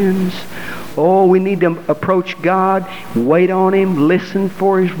hands. Oh, we need to approach God, wait on Him, listen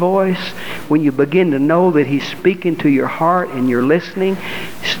for His voice. When you begin to know that He's speaking to your heart and you're listening,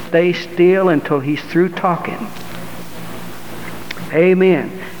 stay still until He's through talking.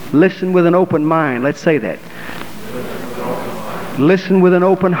 Amen. Listen with an open mind. Let's say that. Listen with an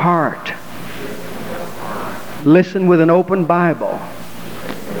open heart. Listen with an open Bible.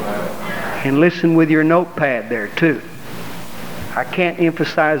 And listen with your notepad there too. I can't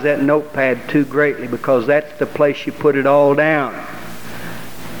emphasize that notepad too greatly because that's the place you put it all down.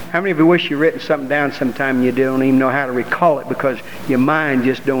 How many of you wish you'd written something down sometime and you don't even know how to recall it because your mind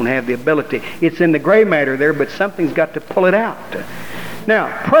just don't have the ability? It's in the gray matter there, but something's got to pull it out.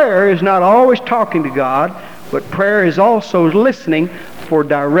 Now, prayer is not always talking to God, but prayer is also listening for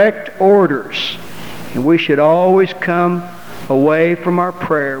direct orders. And we should always come away from our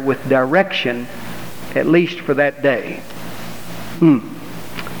prayer with direction, at least for that day.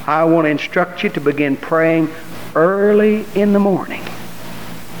 I want to instruct you to begin praying early in the morning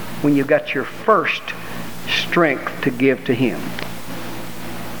when you've got your first strength to give to Him.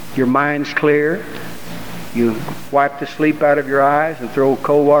 Your mind's clear. You wipe the sleep out of your eyes and throw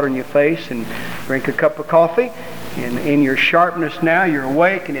cold water in your face and drink a cup of coffee. And in your sharpness now, you're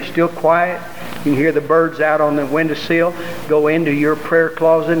awake and it's still quiet. You can hear the birds out on the windowsill. Go into your prayer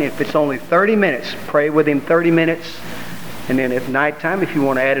closet. And if it's only 30 minutes, pray within 30 minutes. And then at nighttime, if you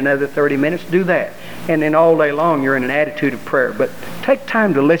want to add another 30 minutes, do that. And then all day long, you're in an attitude of prayer. But take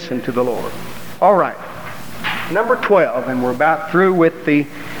time to listen to the Lord. All right. Number 12, and we're about through with the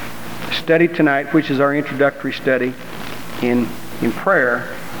study tonight, which is our introductory study in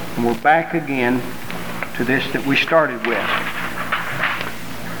prayer. And we're back again to this that we started with.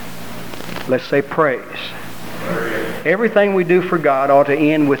 Let's say praise. Everything we do for God ought to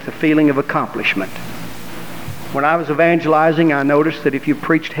end with the feeling of accomplishment. When I was evangelizing, I noticed that if you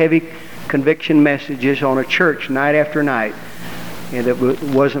preached heavy conviction messages on a church night after night, and it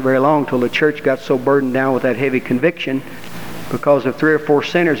wasn't very long till the church got so burdened down with that heavy conviction, because of 3 or 4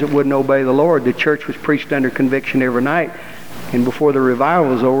 sinners that wouldn't obey the Lord, the church was preached under conviction every night. And before the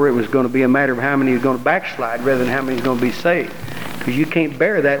revival was over, it was going to be a matter of how many is going to backslide rather than how many is going to be saved. Because you can't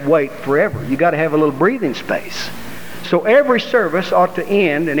bear that weight forever. You got to have a little breathing space. So every service ought to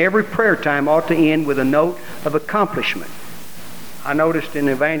end, and every prayer time ought to end with a note of accomplishment. I noticed in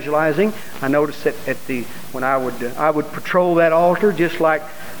evangelizing, I noticed that when I would patrol that altar just like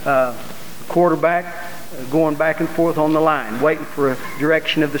a quarterback going back and forth on the line, waiting for a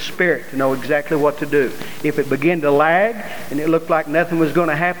direction of the Spirit to know exactly what to do. If it began to lag and it looked like nothing was going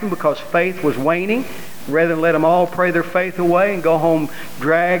to happen because faith was waning, rather than let them all pray their faith away and go home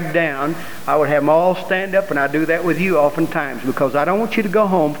dragged down, I would have them all stand up, and I do that with you oftentimes because I don't want you to go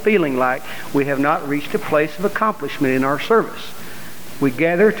home feeling like we have not reached a place of accomplishment in our service. We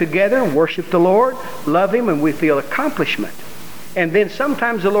gather together and worship the Lord, love Him, and we feel accomplishment. And then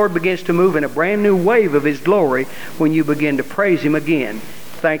sometimes the Lord begins to move in a brand new wave of His glory when you begin to praise Him again.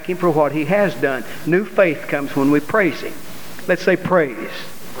 Thank Him for what He has done. New faith comes when we praise Him. Let's say praise.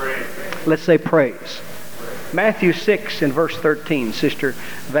 Praise. Let's say praise. Matthew 6 and verse 13. Sister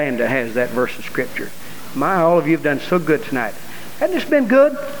Vanda has that verse of Scripture. My, all of you have done so good tonight. Hasn't this been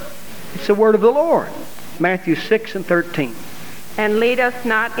good? It's the word of the Lord. Matthew 6 and 13. And lead us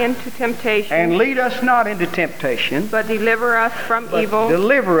not into temptation. And lead us not into temptation. But deliver us from evil.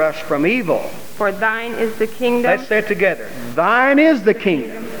 Deliver us from evil. For thine is the kingdom. Let's say it together. Thine is the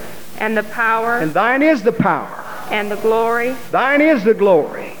kingdom. And the power. And thine is the power. And the glory. Thine is the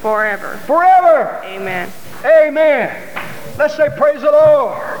glory. Forever. Forever. Amen. Amen. Let's say praise the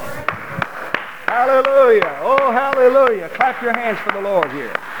Lord. Hallelujah. Oh, hallelujah. Clap your hands for the Lord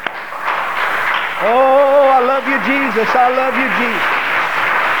here. Oh, I love you, Jesus. I love you, Jesus.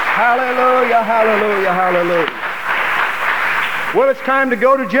 Hallelujah, hallelujah, hallelujah. Well, it's time to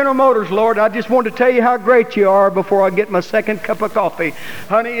go to General Motors, Lord. I just want to tell you how great you are before I get my second cup of coffee.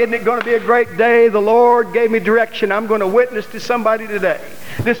 Honey, isn't it going to be a great day? The Lord gave me direction. I'm going to witness to somebody today.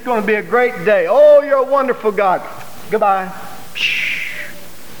 This is going to be a great day. Oh, you're a wonderful God. Goodbye. Shh.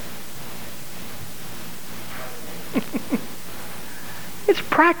 It's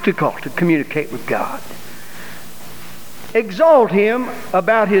practical to communicate with God. Exalt Him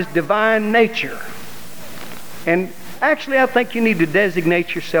about His divine nature. And actually, I think you need to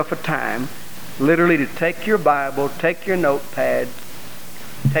designate yourself a time, literally to take your Bible, take your notepad,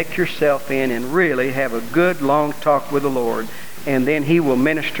 take yourself in and really have a good long talk with the Lord. And then He will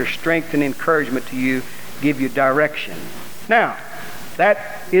minister strength and encouragement to you, give you direction. Now,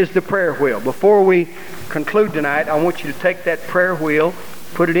 that is the prayer wheel. Before we conclude tonight, I want you to take that prayer wheel,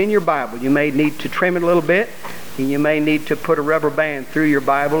 put it in your Bible. You may need to trim it a little bit, and you may need to put a rubber band through your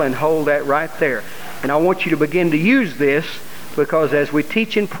Bible and hold that right there. And I want you to begin to use this, because as we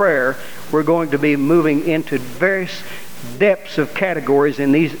teach in prayer, we're going to be moving into various depths of categories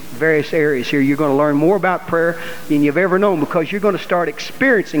in these various areas here. You're going to learn more about prayer than you've ever known, because you're going to start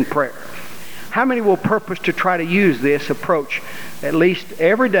experiencing prayer. How many will purpose to try to use this approach at least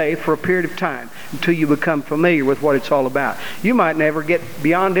every day for a period of time until you become familiar with what it's all about? You might never get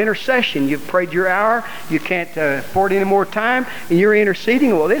beyond intercession. You've prayed your hour, you can't afford any more time, and you're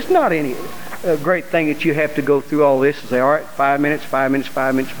interceding. Well, it's not any great thing that you have to go through all this and say, all right, 5 minutes, 5 minutes,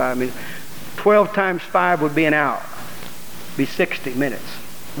 5 minutes, 5 minutes. 12 times 5 would be an hour. Be 60 minutes.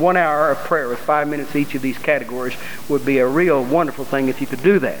 1 hour of prayer with 5 minutes each of these categories would be a real wonderful thing if you could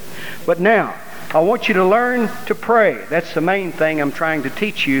do that. But now, I want you to learn to pray. That's the main thing I'm trying to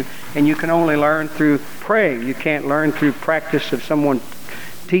teach you, and you can only learn through praying. You can't learn through practice of someone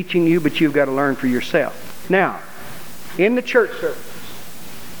teaching you, but you've got to learn for yourself. Now, in the church service,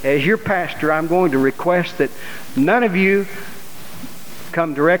 as your pastor, I'm going to request that none of you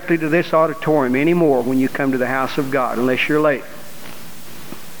come directly to this auditorium anymore when you come to the house of God, unless you're late.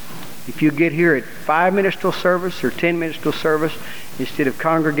 If you get here at 5 minutes till service or 10 minutes till service, instead of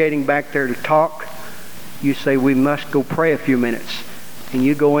congregating back there to talk, you say, we must go pray a few minutes. And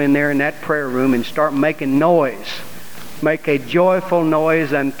you go in there in that prayer room and start making noise. Make a joyful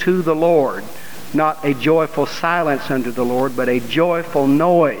noise unto the Lord. Not a joyful silence unto the Lord, but a joyful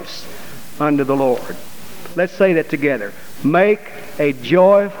noise unto the Lord. Let's say that together. Make a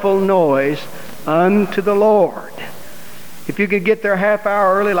joyful noise unto the Lord. If you could get there a half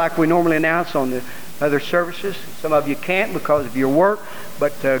hour early like we normally announce on the other services, some of you can't because of your work,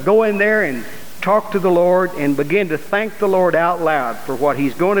 but go in there and talk to the Lord and begin to thank the Lord out loud for what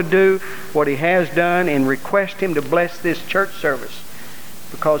He's going to do, what He has done, and request Him to bless this church service.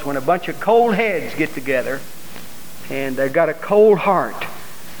 Because when a bunch of cold heads get together and they've got a cold heart,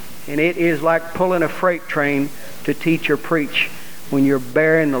 and it is like pulling a freight train to teach or preach when you're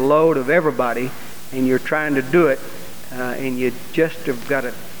bearing the load of everybody and you're trying to do it, and you just have got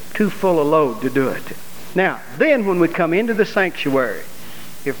too full a load to do it. Now, then when we come into the sanctuary,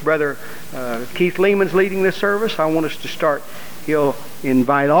 if Brother Keith Lehman's leading this service, I want us to start. He'll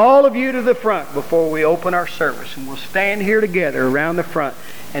invite all of you to the front before we open our service, and we'll stand here together around the front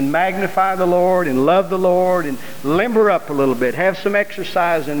and magnify the Lord and love the Lord and limber up a little bit. Have some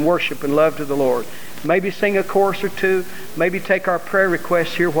exercise and worship and love to the Lord. Maybe sing a chorus or two. Maybe take our prayer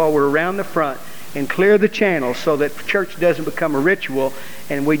requests here while we're around the front and clear the channel so that church doesn't become a ritual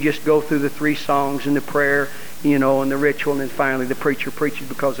and we just go through the 3 songs and the prayer, and the ritual, and then finally the preacher preaches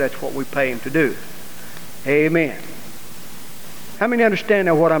because that's what we pay him to do. Amen. How many understand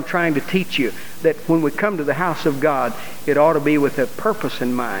now what I'm trying to teach you? That when we come to the house of God, it ought to be with a purpose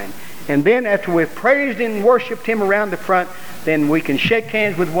in mind. And then after we've praised and worshiped Him around the front, then we can shake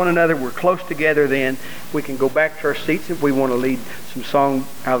hands with one another. We're close together then. We can go back to our seats if we want to lead some song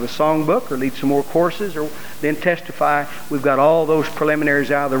out of the songbook or lead some more courses or then testify. We've got all those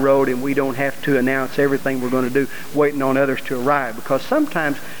preliminaries out of the road, and we don't have to announce everything we're going to do waiting on others to arrive, because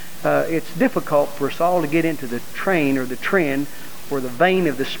sometimes it's difficult for us all to get into the train or the trend or the vein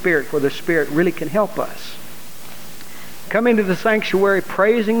of the Spirit where the Spirit really can help us. Come into the sanctuary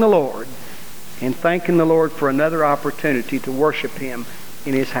praising the Lord and thanking the Lord for another opportunity to worship Him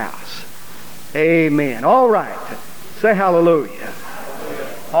in His house. Amen. All right. Say hallelujah.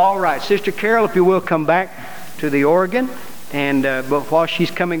 All right. Sister Carol, if you will, come back to the organ. And but while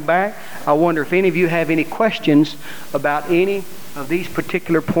she's coming back, I wonder if any of you have any questions about any of these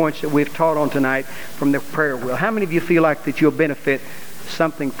particular points that we've taught on tonight from the prayer wheel. How many of you feel like that you'll benefit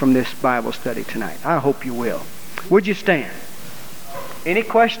something from this Bible study tonight? I hope you will. Would you stand? Any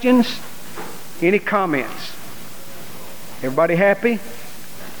questions? Any comments? Everybody happy?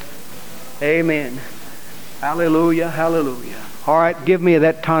 Amen. Hallelujah, hallelujah. All right, give me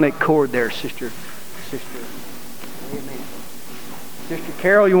that tonic chord there, sister. Amen. Sister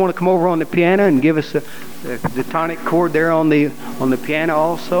Carol, you want to come over on the piano and give us the tonic chord there on the piano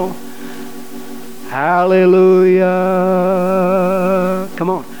also? Hallelujah. Come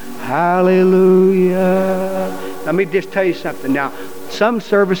on. Hallelujah. Let me just tell you something. Now, some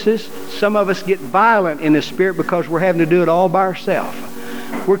services, some of us get violent in the Spirit because we're having to do it all by ourselves.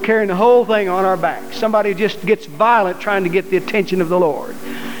 We're carrying the whole thing on our back. Somebody just gets violent trying to get the attention of the Lord.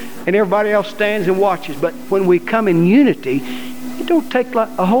 And everybody else stands and watches. But when we come in unity, it don't take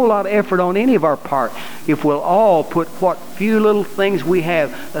a whole lot of effort on any of our part if we'll all put what few little things we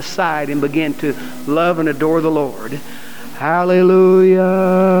have aside and begin to love and adore the Lord. Hallelujah.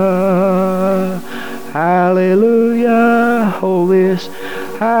 Hallelujah. Oh, this.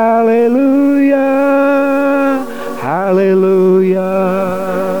 Hallelujah. Hallelujah.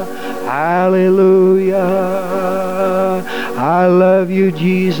 Hallelujah. I love you,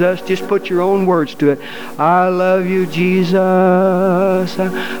 Jesus. Just put your own words to it. I love you, Jesus.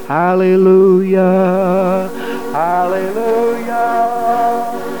 Hallelujah. Hallelujah.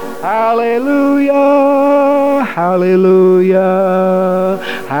 Hallelujah. Hallelujah.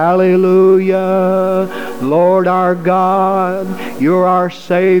 Hallelujah. Lord our God, you're our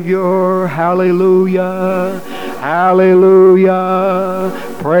Savior. Hallelujah. Hallelujah.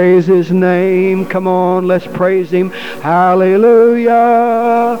 Praise His name. Come on, let's praise Him. Hallelujah.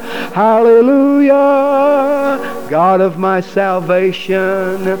 Hallelujah. God of my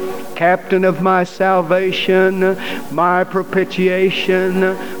salvation, Captain of my salvation, my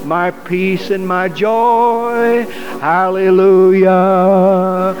propitiation, my peace and my joy. Hallelujah.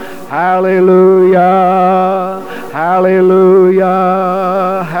 Hallelujah. Hallelujah.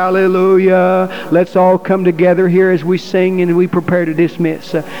 Hallelujah. Let's all come together here as we sing and we prepare to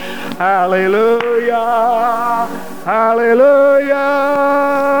dismiss. Hallelujah. Hallelujah.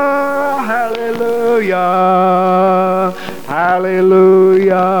 Hallelujah.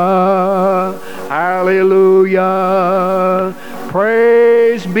 Hallelujah. Hallelujah.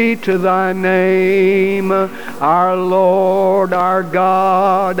 Praise be to Thy name, our Lord, our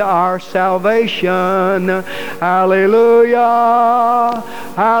God, our salvation. Hallelujah.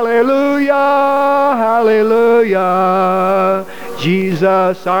 Hallelujah. Hallelujah.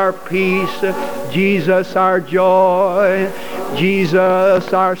 Jesus, our peace. Jesus, our joy.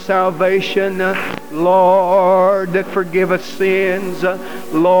 Jesus, our salvation. Lord, that forgiveth sins.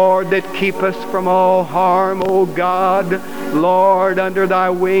 Lord, that keepeth from all harm, O God. Lord, under Thy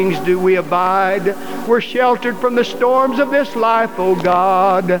wings do we abide. We're sheltered from the storms of this life, O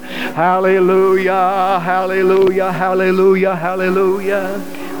God. Hallelujah, hallelujah, hallelujah, hallelujah.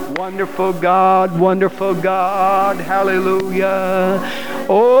 Wonderful God, wonderful God. Hallelujah.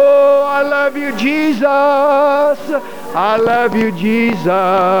 Oh, I love you, Jesus. I love you, Jesus.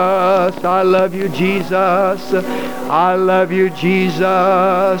 I love you, Jesus. I love you,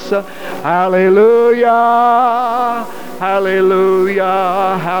 Jesus. Hallelujah.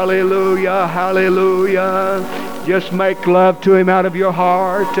 Hallelujah. Hallelujah. Hallelujah. Just make love to Him out of your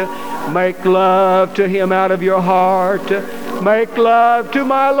heart. Make love to Him out of your heart. Make love to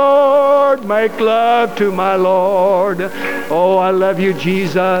my Lord. Make love to my Lord. Oh, I love you,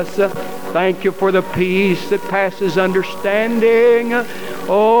 Jesus. Thank you for the peace that passes understanding.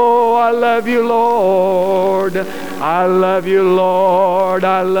 Oh, I love you, Lord. I love you, Lord.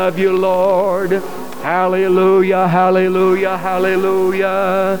 I love you, Lord. Hallelujah, hallelujah,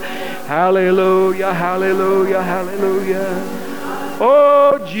 hallelujah. Hallelujah, hallelujah, hallelujah.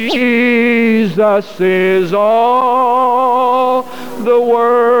 Oh, Jesus is all the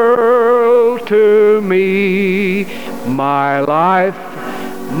world to me, my life,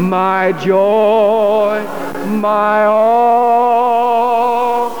 my joy, my all.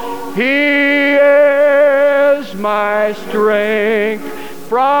 He is my strength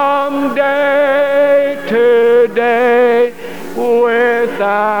from day to day.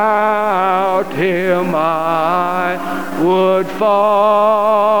 Without him I would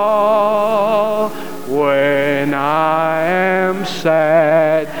fall. When I am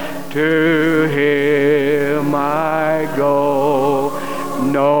sad, to him I go.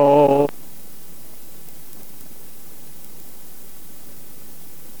 No